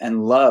bond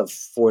and love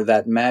for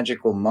that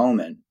magical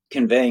moment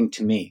conveying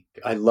to me.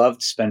 I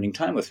loved spending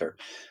time with her.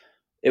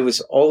 It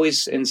was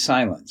always in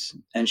silence.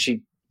 And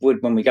she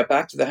would, when we got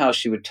back to the house,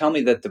 she would tell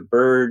me that the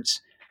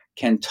birds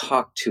can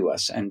talk to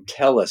us and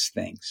tell us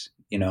things,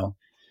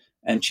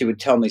 and she would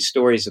tell me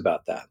stories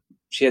about that.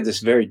 She had this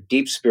very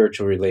deep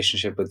spiritual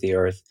relationship with the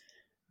earth.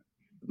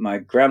 My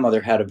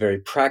grandmother had a very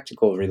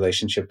practical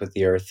relationship with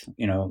the earth,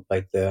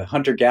 like the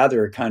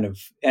hunter-gatherer kind of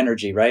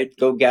energy, right?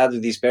 Go gather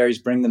these berries,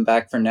 bring them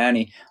back for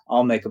Nanny.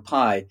 I'll make a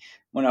pie.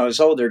 When I was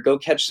older, go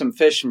catch some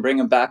fish and bring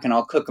them back and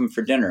I'll cook them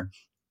for dinner.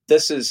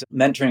 This is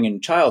mentoring in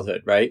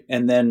childhood, right?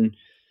 And then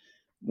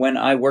when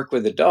I work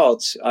with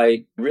adults,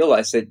 I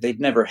realized that they'd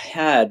never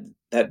had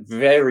that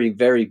very,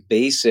 very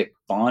basic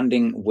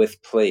bonding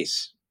with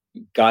place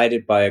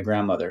guided by a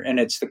grandmother. And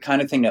it's the kind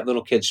of thing that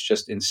little kids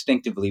just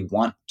instinctively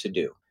want to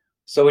do.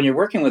 So when you're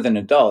working with an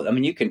adult,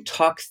 you can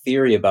talk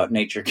theory about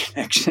nature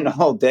connection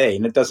all day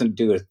and it doesn't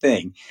do a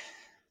thing.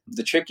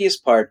 The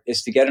trickiest part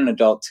is to get an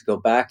adult to go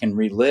back and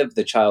relive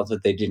the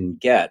childhood they didn't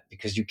get,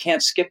 because you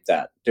can't skip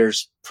that.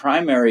 There's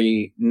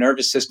primary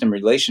nervous system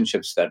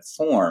relationships that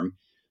form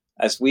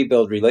as we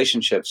build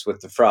relationships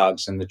with the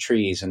frogs and the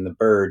trees and the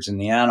birds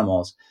and the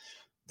animals,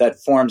 that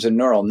forms a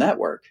neural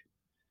network.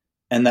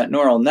 And that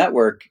neural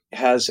network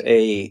has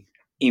a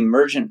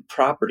emergent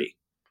property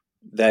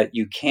that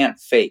you can't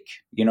fake.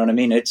 You know what I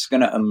mean? It's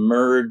going to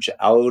emerge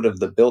out of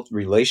the built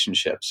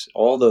relationships.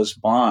 All those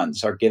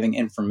bonds are giving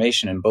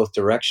information in both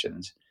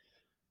directions.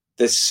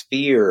 This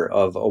sphere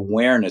of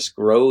awareness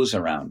grows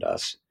around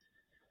us.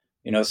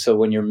 So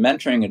when you're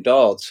mentoring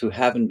adults who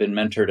haven't been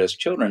mentored as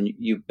children,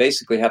 you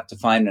basically have to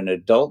find an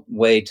adult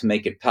way to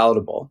make it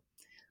palatable,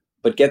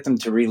 but get them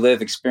to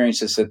relive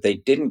experiences that they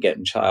didn't get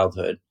in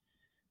childhood,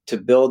 to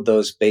build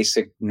those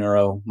basic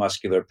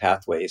neuromuscular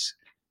pathways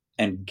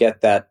and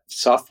get that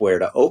software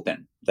to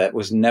open that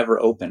was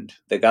never opened.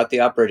 They got the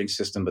operating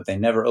system, but they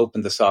never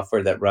opened the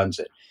software that runs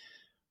it.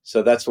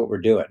 So that's what we're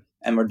doing.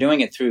 And we're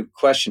doing it through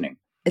questioning.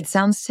 It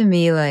sounds to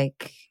me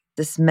like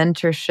this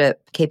mentorship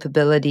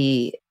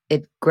capability,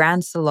 it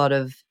grants a lot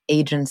of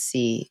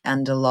agency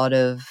and a lot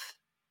of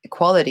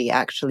equality,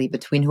 actually,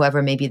 between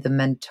whoever may be the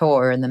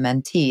mentor and the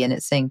mentee. And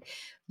it's saying,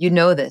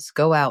 this,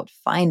 go out,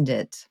 find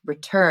it,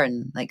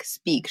 return,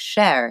 speak,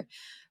 share,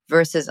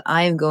 versus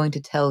I am going to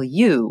tell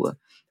you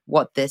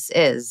what this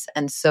is.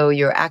 And so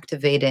you're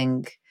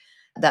activating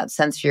that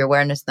sensory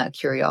awareness and that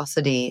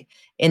curiosity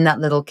in that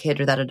little kid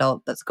or that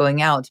adult that's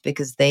going out,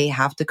 because they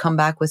have to come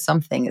back with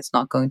something. It's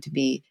not going to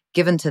be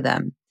given to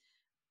them.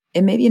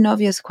 It may be an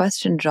obvious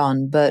question,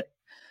 John, but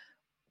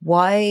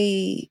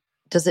why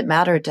does it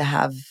matter to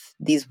have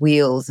these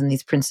wheels and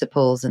these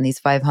principles and these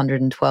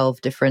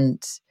 512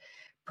 different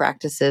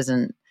practices?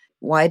 And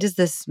why does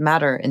this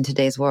matter in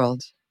today's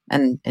world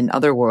and in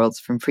other worlds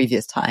from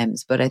previous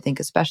times? But I think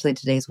especially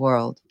today's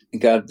world.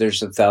 God,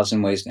 there's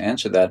 1,000 ways to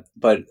answer that.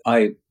 But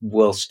I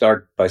will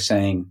start by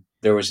saying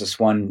there was this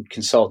one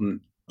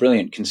consultant,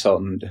 brilliant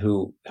consultant,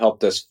 who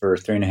helped us for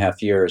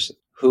 3.5 years,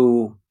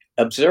 who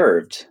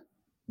observed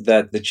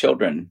that the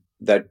children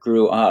that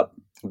grew up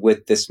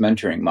with this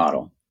mentoring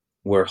model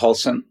were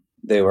wholesome,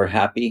 they were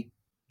happy,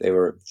 they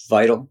were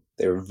vital,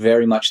 they were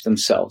very much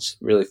themselves,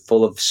 really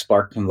full of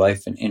spark and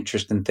life and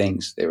interest in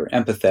things. They were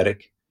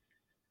empathetic.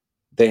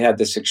 They had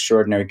this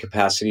extraordinary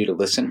capacity to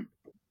listen.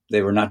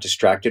 They were not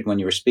distracted when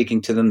you were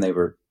speaking to them. They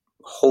were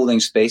holding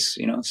space,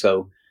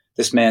 So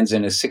this man's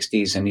in his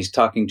 60s and he's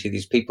talking to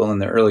these people in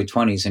their early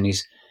 20s, and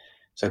it's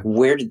like,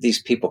 where did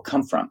these people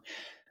come from?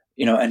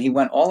 And he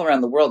went all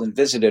around the world and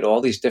visited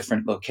all these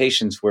different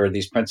locations where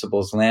these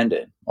principles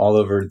landed, all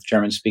over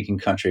German-speaking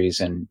countries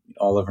and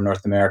all over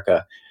North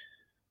America.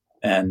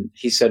 And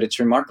he said, it's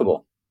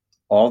remarkable.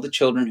 All the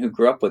children who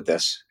grew up with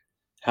this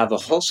have a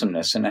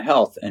wholesomeness and a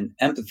health and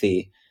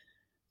empathy.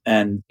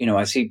 And,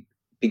 as he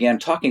began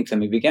talking to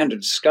them, he began to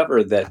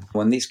discover that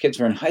when these kids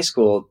were in high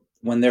school,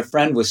 when their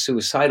friend was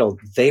suicidal,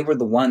 they were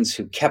the ones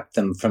who kept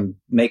them from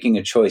making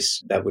a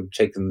choice that would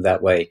take them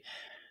that way,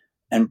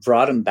 and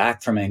brought them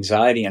back from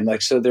anxiety. And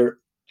so they're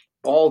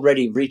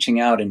already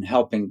reaching out and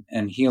helping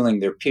and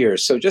healing their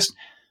peers. So just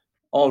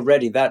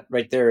already that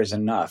right there is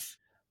enough.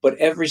 But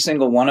every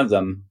single one of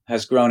them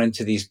has grown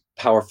into these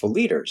powerful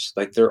leaders.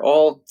 They're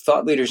all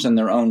thought leaders in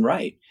their own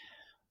right.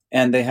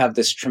 And they have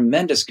this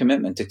tremendous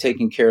commitment to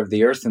taking care of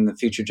the earth and the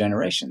future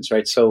generations,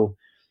 right? So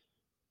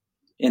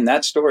in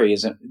that story,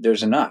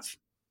 there's enough,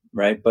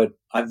 right? But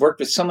I've worked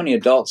with so many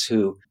adults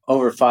who,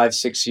 over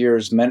 5-6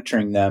 years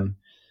mentoring them,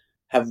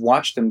 have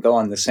watched them go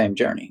on the same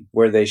journey,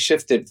 where they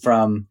shifted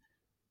from,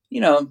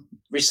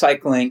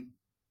 recycling,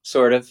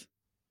 sort of,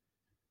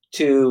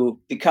 to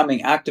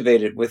becoming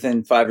activated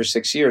within 5 or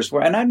 6 years.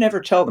 And I never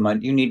tell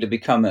them, you need to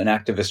become an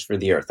activist for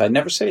the earth. I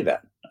never say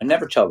that. I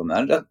never tell them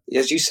that.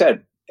 As you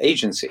said,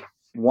 agency.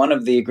 One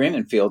of the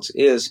agreement fields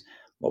is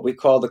what we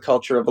call the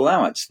culture of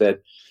allowance,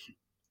 that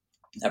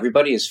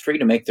Everybody is free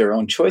to make their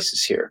own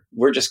choices here.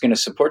 We're just going to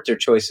support their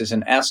choices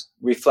and ask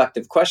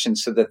reflective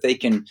questions so that they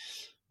can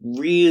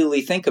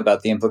really think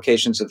about the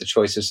implications of the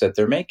choices that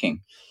they're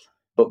making.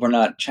 But we're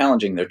not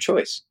challenging their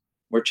choice.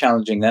 We're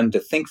challenging them to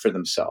think for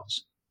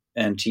themselves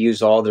and to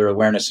use all their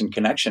awareness and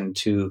connection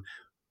to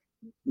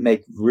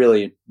make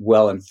really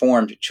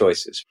well-informed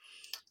choices.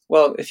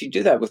 Well, if you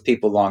do that with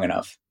people long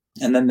enough,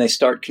 and then they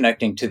start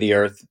connecting to the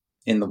earth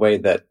in the way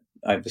that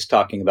I was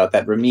talking about,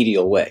 that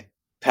remedial way,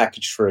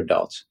 packaged for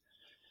adults.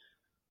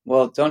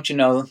 Well, don't you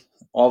know,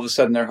 all of a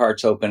sudden their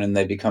hearts open and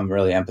they become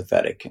really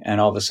empathetic. And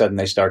all of a sudden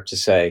they start to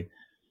say,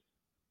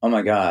 oh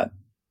my God,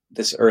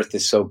 this earth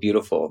is so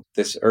beautiful.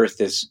 This earth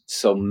is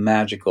so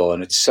magical.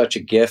 And it's such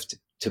a gift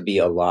to be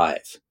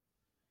alive.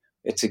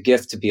 It's a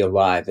gift to be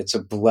alive. It's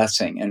a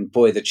blessing. And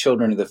boy, the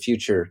children of the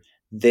future,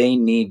 they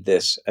need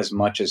this as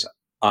much as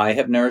I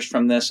have nourished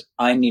from this.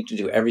 I need to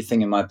do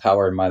everything in my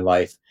power in my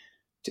life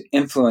to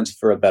influence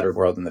for a better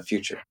world in the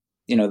future.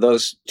 You know,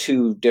 those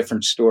two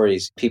different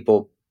stories,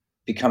 people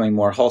becoming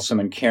more wholesome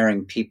and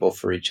caring people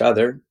for each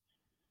other,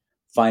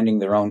 finding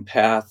their own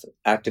path,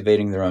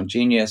 activating their own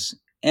genius,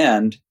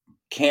 and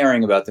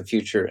caring about the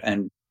future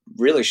and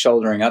really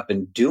shouldering up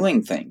and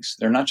doing things.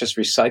 They're not just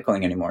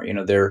recycling anymore. You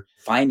know, they're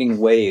finding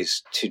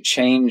ways to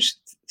change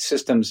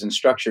systems and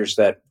structures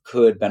that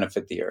could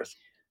benefit the earth.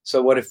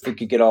 So what if we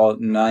could get all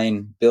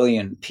 9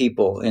 billion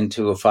people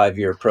into a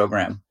 5-year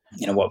program?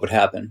 You know, what would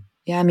happen?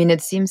 Yeah, I mean,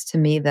 it seems to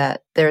me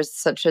that there's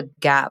such a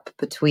gap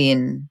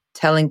between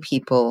telling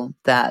people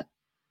that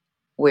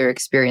we're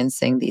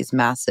experiencing these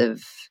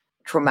massive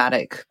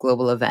traumatic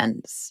global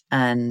events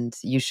and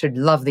you should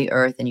love the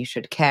earth and you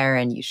should care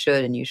and you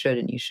should and you should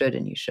and you should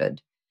and you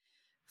should,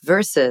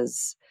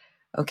 versus,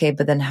 okay,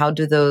 but then how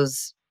do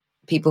those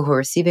people who are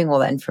receiving all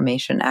that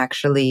information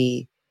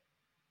actually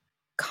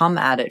come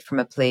at it from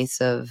a place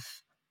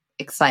of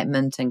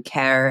excitement and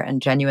care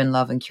and genuine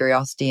love and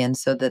curiosity? And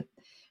so that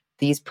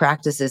these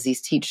practices,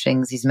 these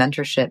teachings, these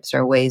mentorships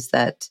are ways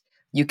that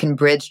you can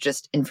bridge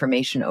just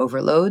information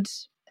overload,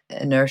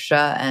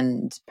 inertia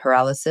and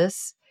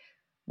paralysis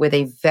with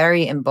a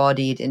very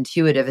embodied,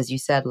 intuitive, as you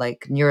said,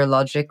 like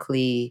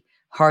neurologically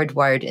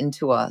hardwired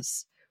into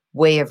us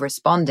way of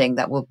responding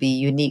that will be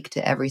unique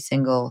to every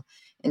single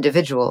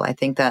individual. I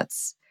think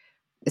it's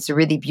a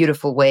really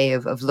beautiful way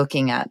of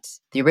looking at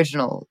the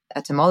original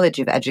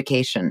etymology of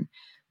education,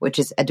 which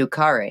is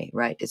educare,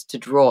 right? It's to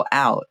draw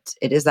out.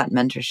 It is that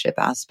mentorship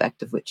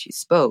aspect of which you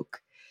spoke.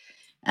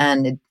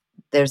 And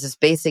there's this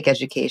basic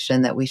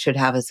education that we should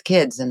have as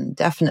kids and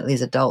definitely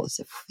as adults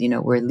if, you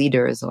know, we're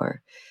leaders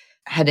or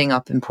heading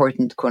up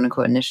important quote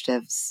unquote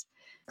initiatives.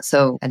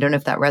 So I don't know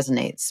if that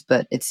resonates,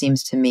 but it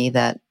seems to me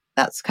that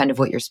that's kind of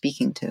what you're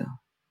speaking to.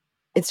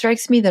 It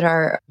strikes me that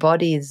our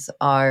bodies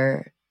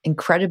are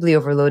incredibly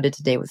overloaded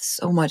today with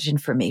so much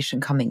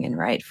information coming in,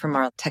 right? From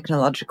our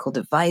technological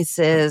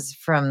devices,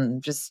 from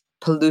just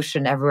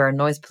pollution everywhere,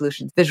 noise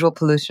pollution, visual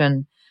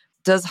pollution.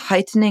 Does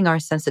heightening our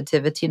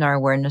sensitivity and our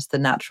awareness to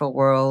the natural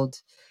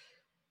world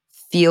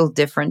feel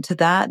different to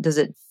that? Does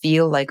it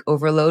feel like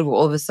overload where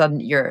all of a sudden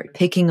you're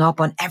picking up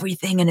on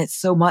everything and it's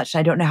so much,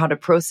 I don't know how to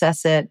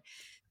process it?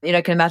 You know,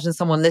 I can imagine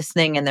someone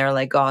listening and they're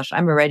like, gosh,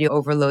 I'm already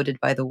overloaded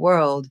by the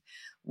world.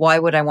 Why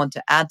would I want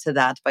to add to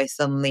that by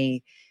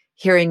suddenly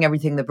hearing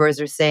everything the birds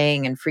are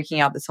saying and freaking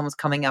out that someone's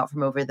coming out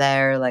from over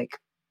there? Like,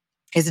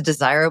 is it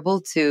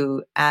desirable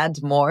to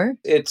add more?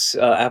 It's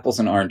apples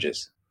and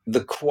oranges.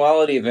 The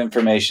quality of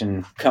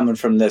information coming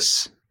from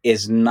this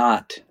is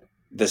not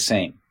the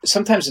same.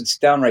 Sometimes it's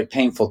downright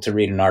painful to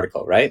read an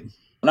article, right?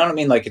 And I don't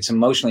mean like it's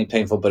emotionally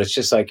painful, but it's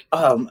just like,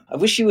 I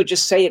wish you would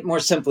just say it more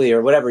simply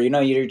or whatever. You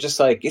know, you're just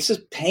like, this is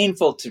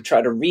painful to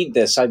try to read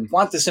this. I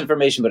want this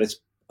information, but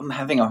I'm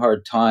having a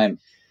hard time.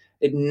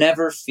 It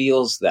never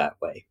feels that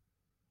way.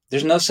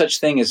 There's no such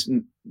thing as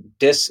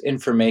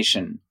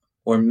disinformation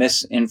or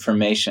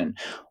misinformation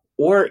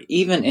or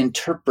even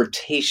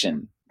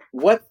interpretation.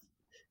 What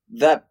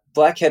that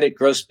black-headed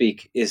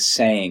grosbeak is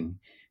saying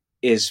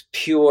is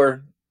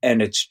pure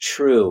and it's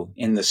true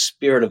in the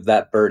spirit of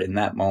that bird in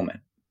that moment.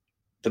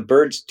 The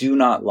birds do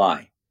not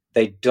lie.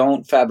 They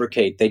don't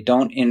fabricate. They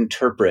don't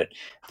interpret.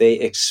 They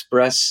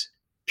express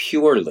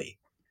purely.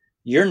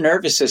 Your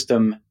nervous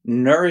system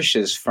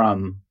nourishes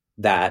from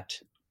that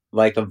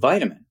like a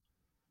vitamin.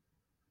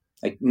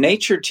 Like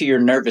nature to your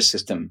nervous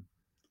system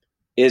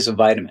is a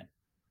vitamin.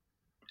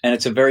 And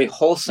it's a very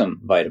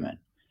wholesome vitamin.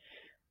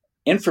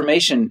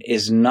 Information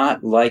is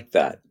not like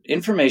that.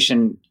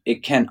 Information,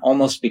 it can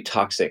almost be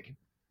toxic.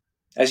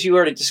 As you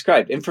already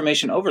described,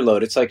 information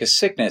overload, it's like a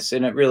sickness,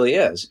 and it really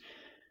is.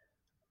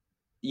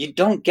 You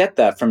don't get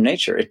that from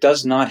nature. It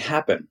does not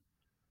happen.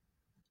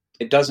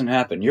 It doesn't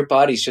happen. Your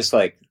body's just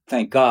like,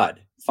 thank God,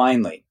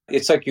 finally.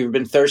 It's like you've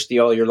been thirsty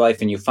all your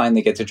life and you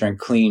finally get to drink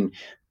clean,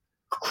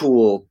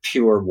 cool,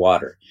 pure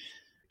water.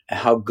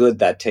 How good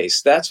that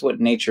tastes. That's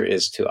what nature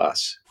is to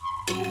us.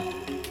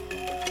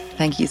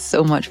 Thank you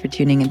so much for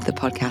tuning into the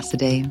podcast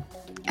today.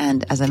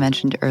 And as I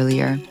mentioned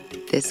earlier,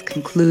 this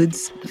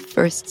concludes the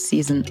first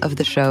season of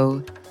the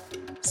show.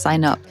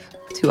 sign up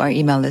to our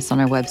email list on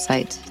our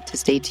website to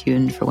stay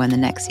tuned for when the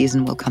next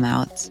season will come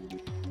out.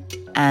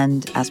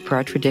 And as per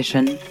our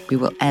tradition, we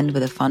will end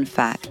with a fun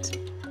fact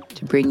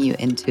to bring you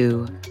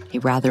into a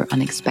rather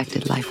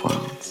unexpected life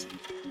world.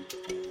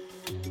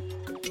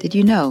 Did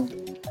you know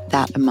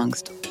that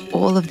amongst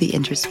all of the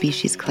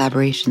interspecies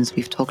collaborations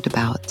we've talked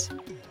about,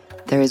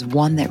 there is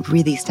one that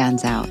really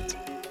stands out,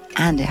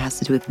 and it has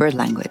to do with bird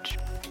language?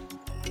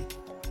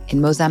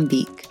 In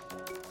Mozambique,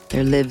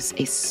 there lives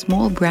a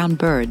small brown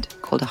bird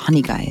called a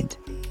honey guide.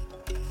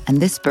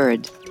 And this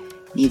bird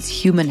needs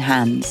human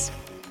hands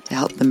to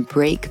help them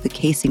break the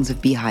casings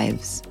of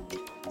beehives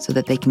so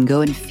that they can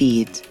go and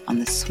feed on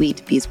the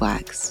sweet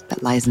beeswax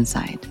that lies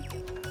inside.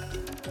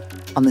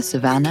 On the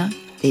savannah,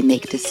 they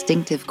make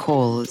distinctive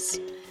calls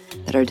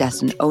that are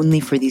destined only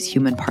for these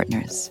human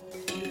partners.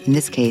 In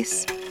this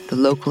case, the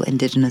local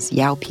indigenous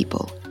Yao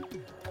people,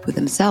 who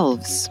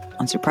themselves,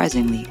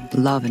 unsurprisingly,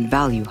 love and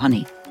value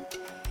honey.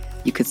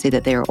 You could say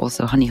that they are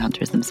also honey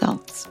hunters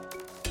themselves.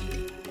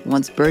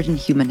 Once bird and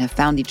human have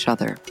found each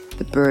other,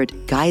 the bird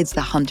guides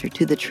the hunter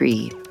to the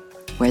tree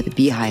where the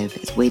beehive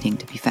is waiting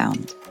to be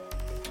found.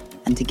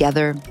 And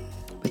together,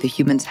 with the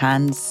human's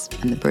hands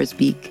and the bird's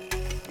beak,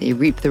 they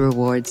reap the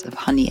rewards of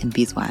honey and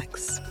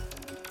beeswax.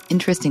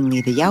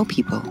 Interestingly, the Yao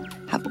people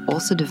have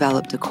also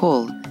developed a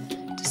call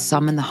to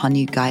summon the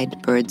honey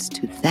guide birds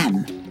to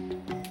them.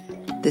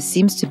 This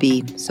seems to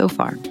be, so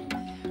far,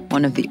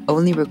 one of the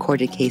only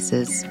recorded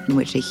cases in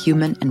which a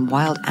human and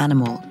wild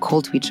animal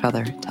call to each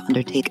other to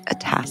undertake a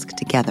task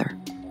together.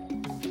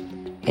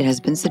 It has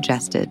been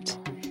suggested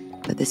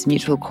that this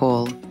mutual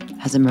call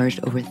has emerged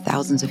over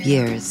thousands of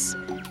years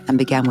and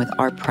began with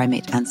our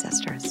primate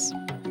ancestors.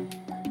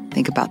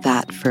 Think about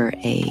that for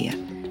a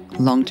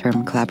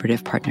long-term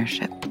collaborative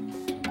partnership.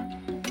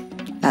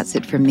 That's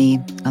it from me,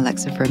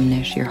 Alexa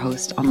Firmenich, your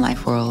host on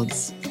Life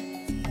Worlds.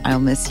 I'll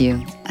miss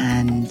you,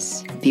 and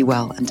be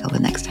well until the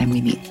next time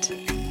we meet.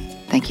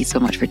 Thank you so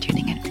much for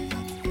tuning in.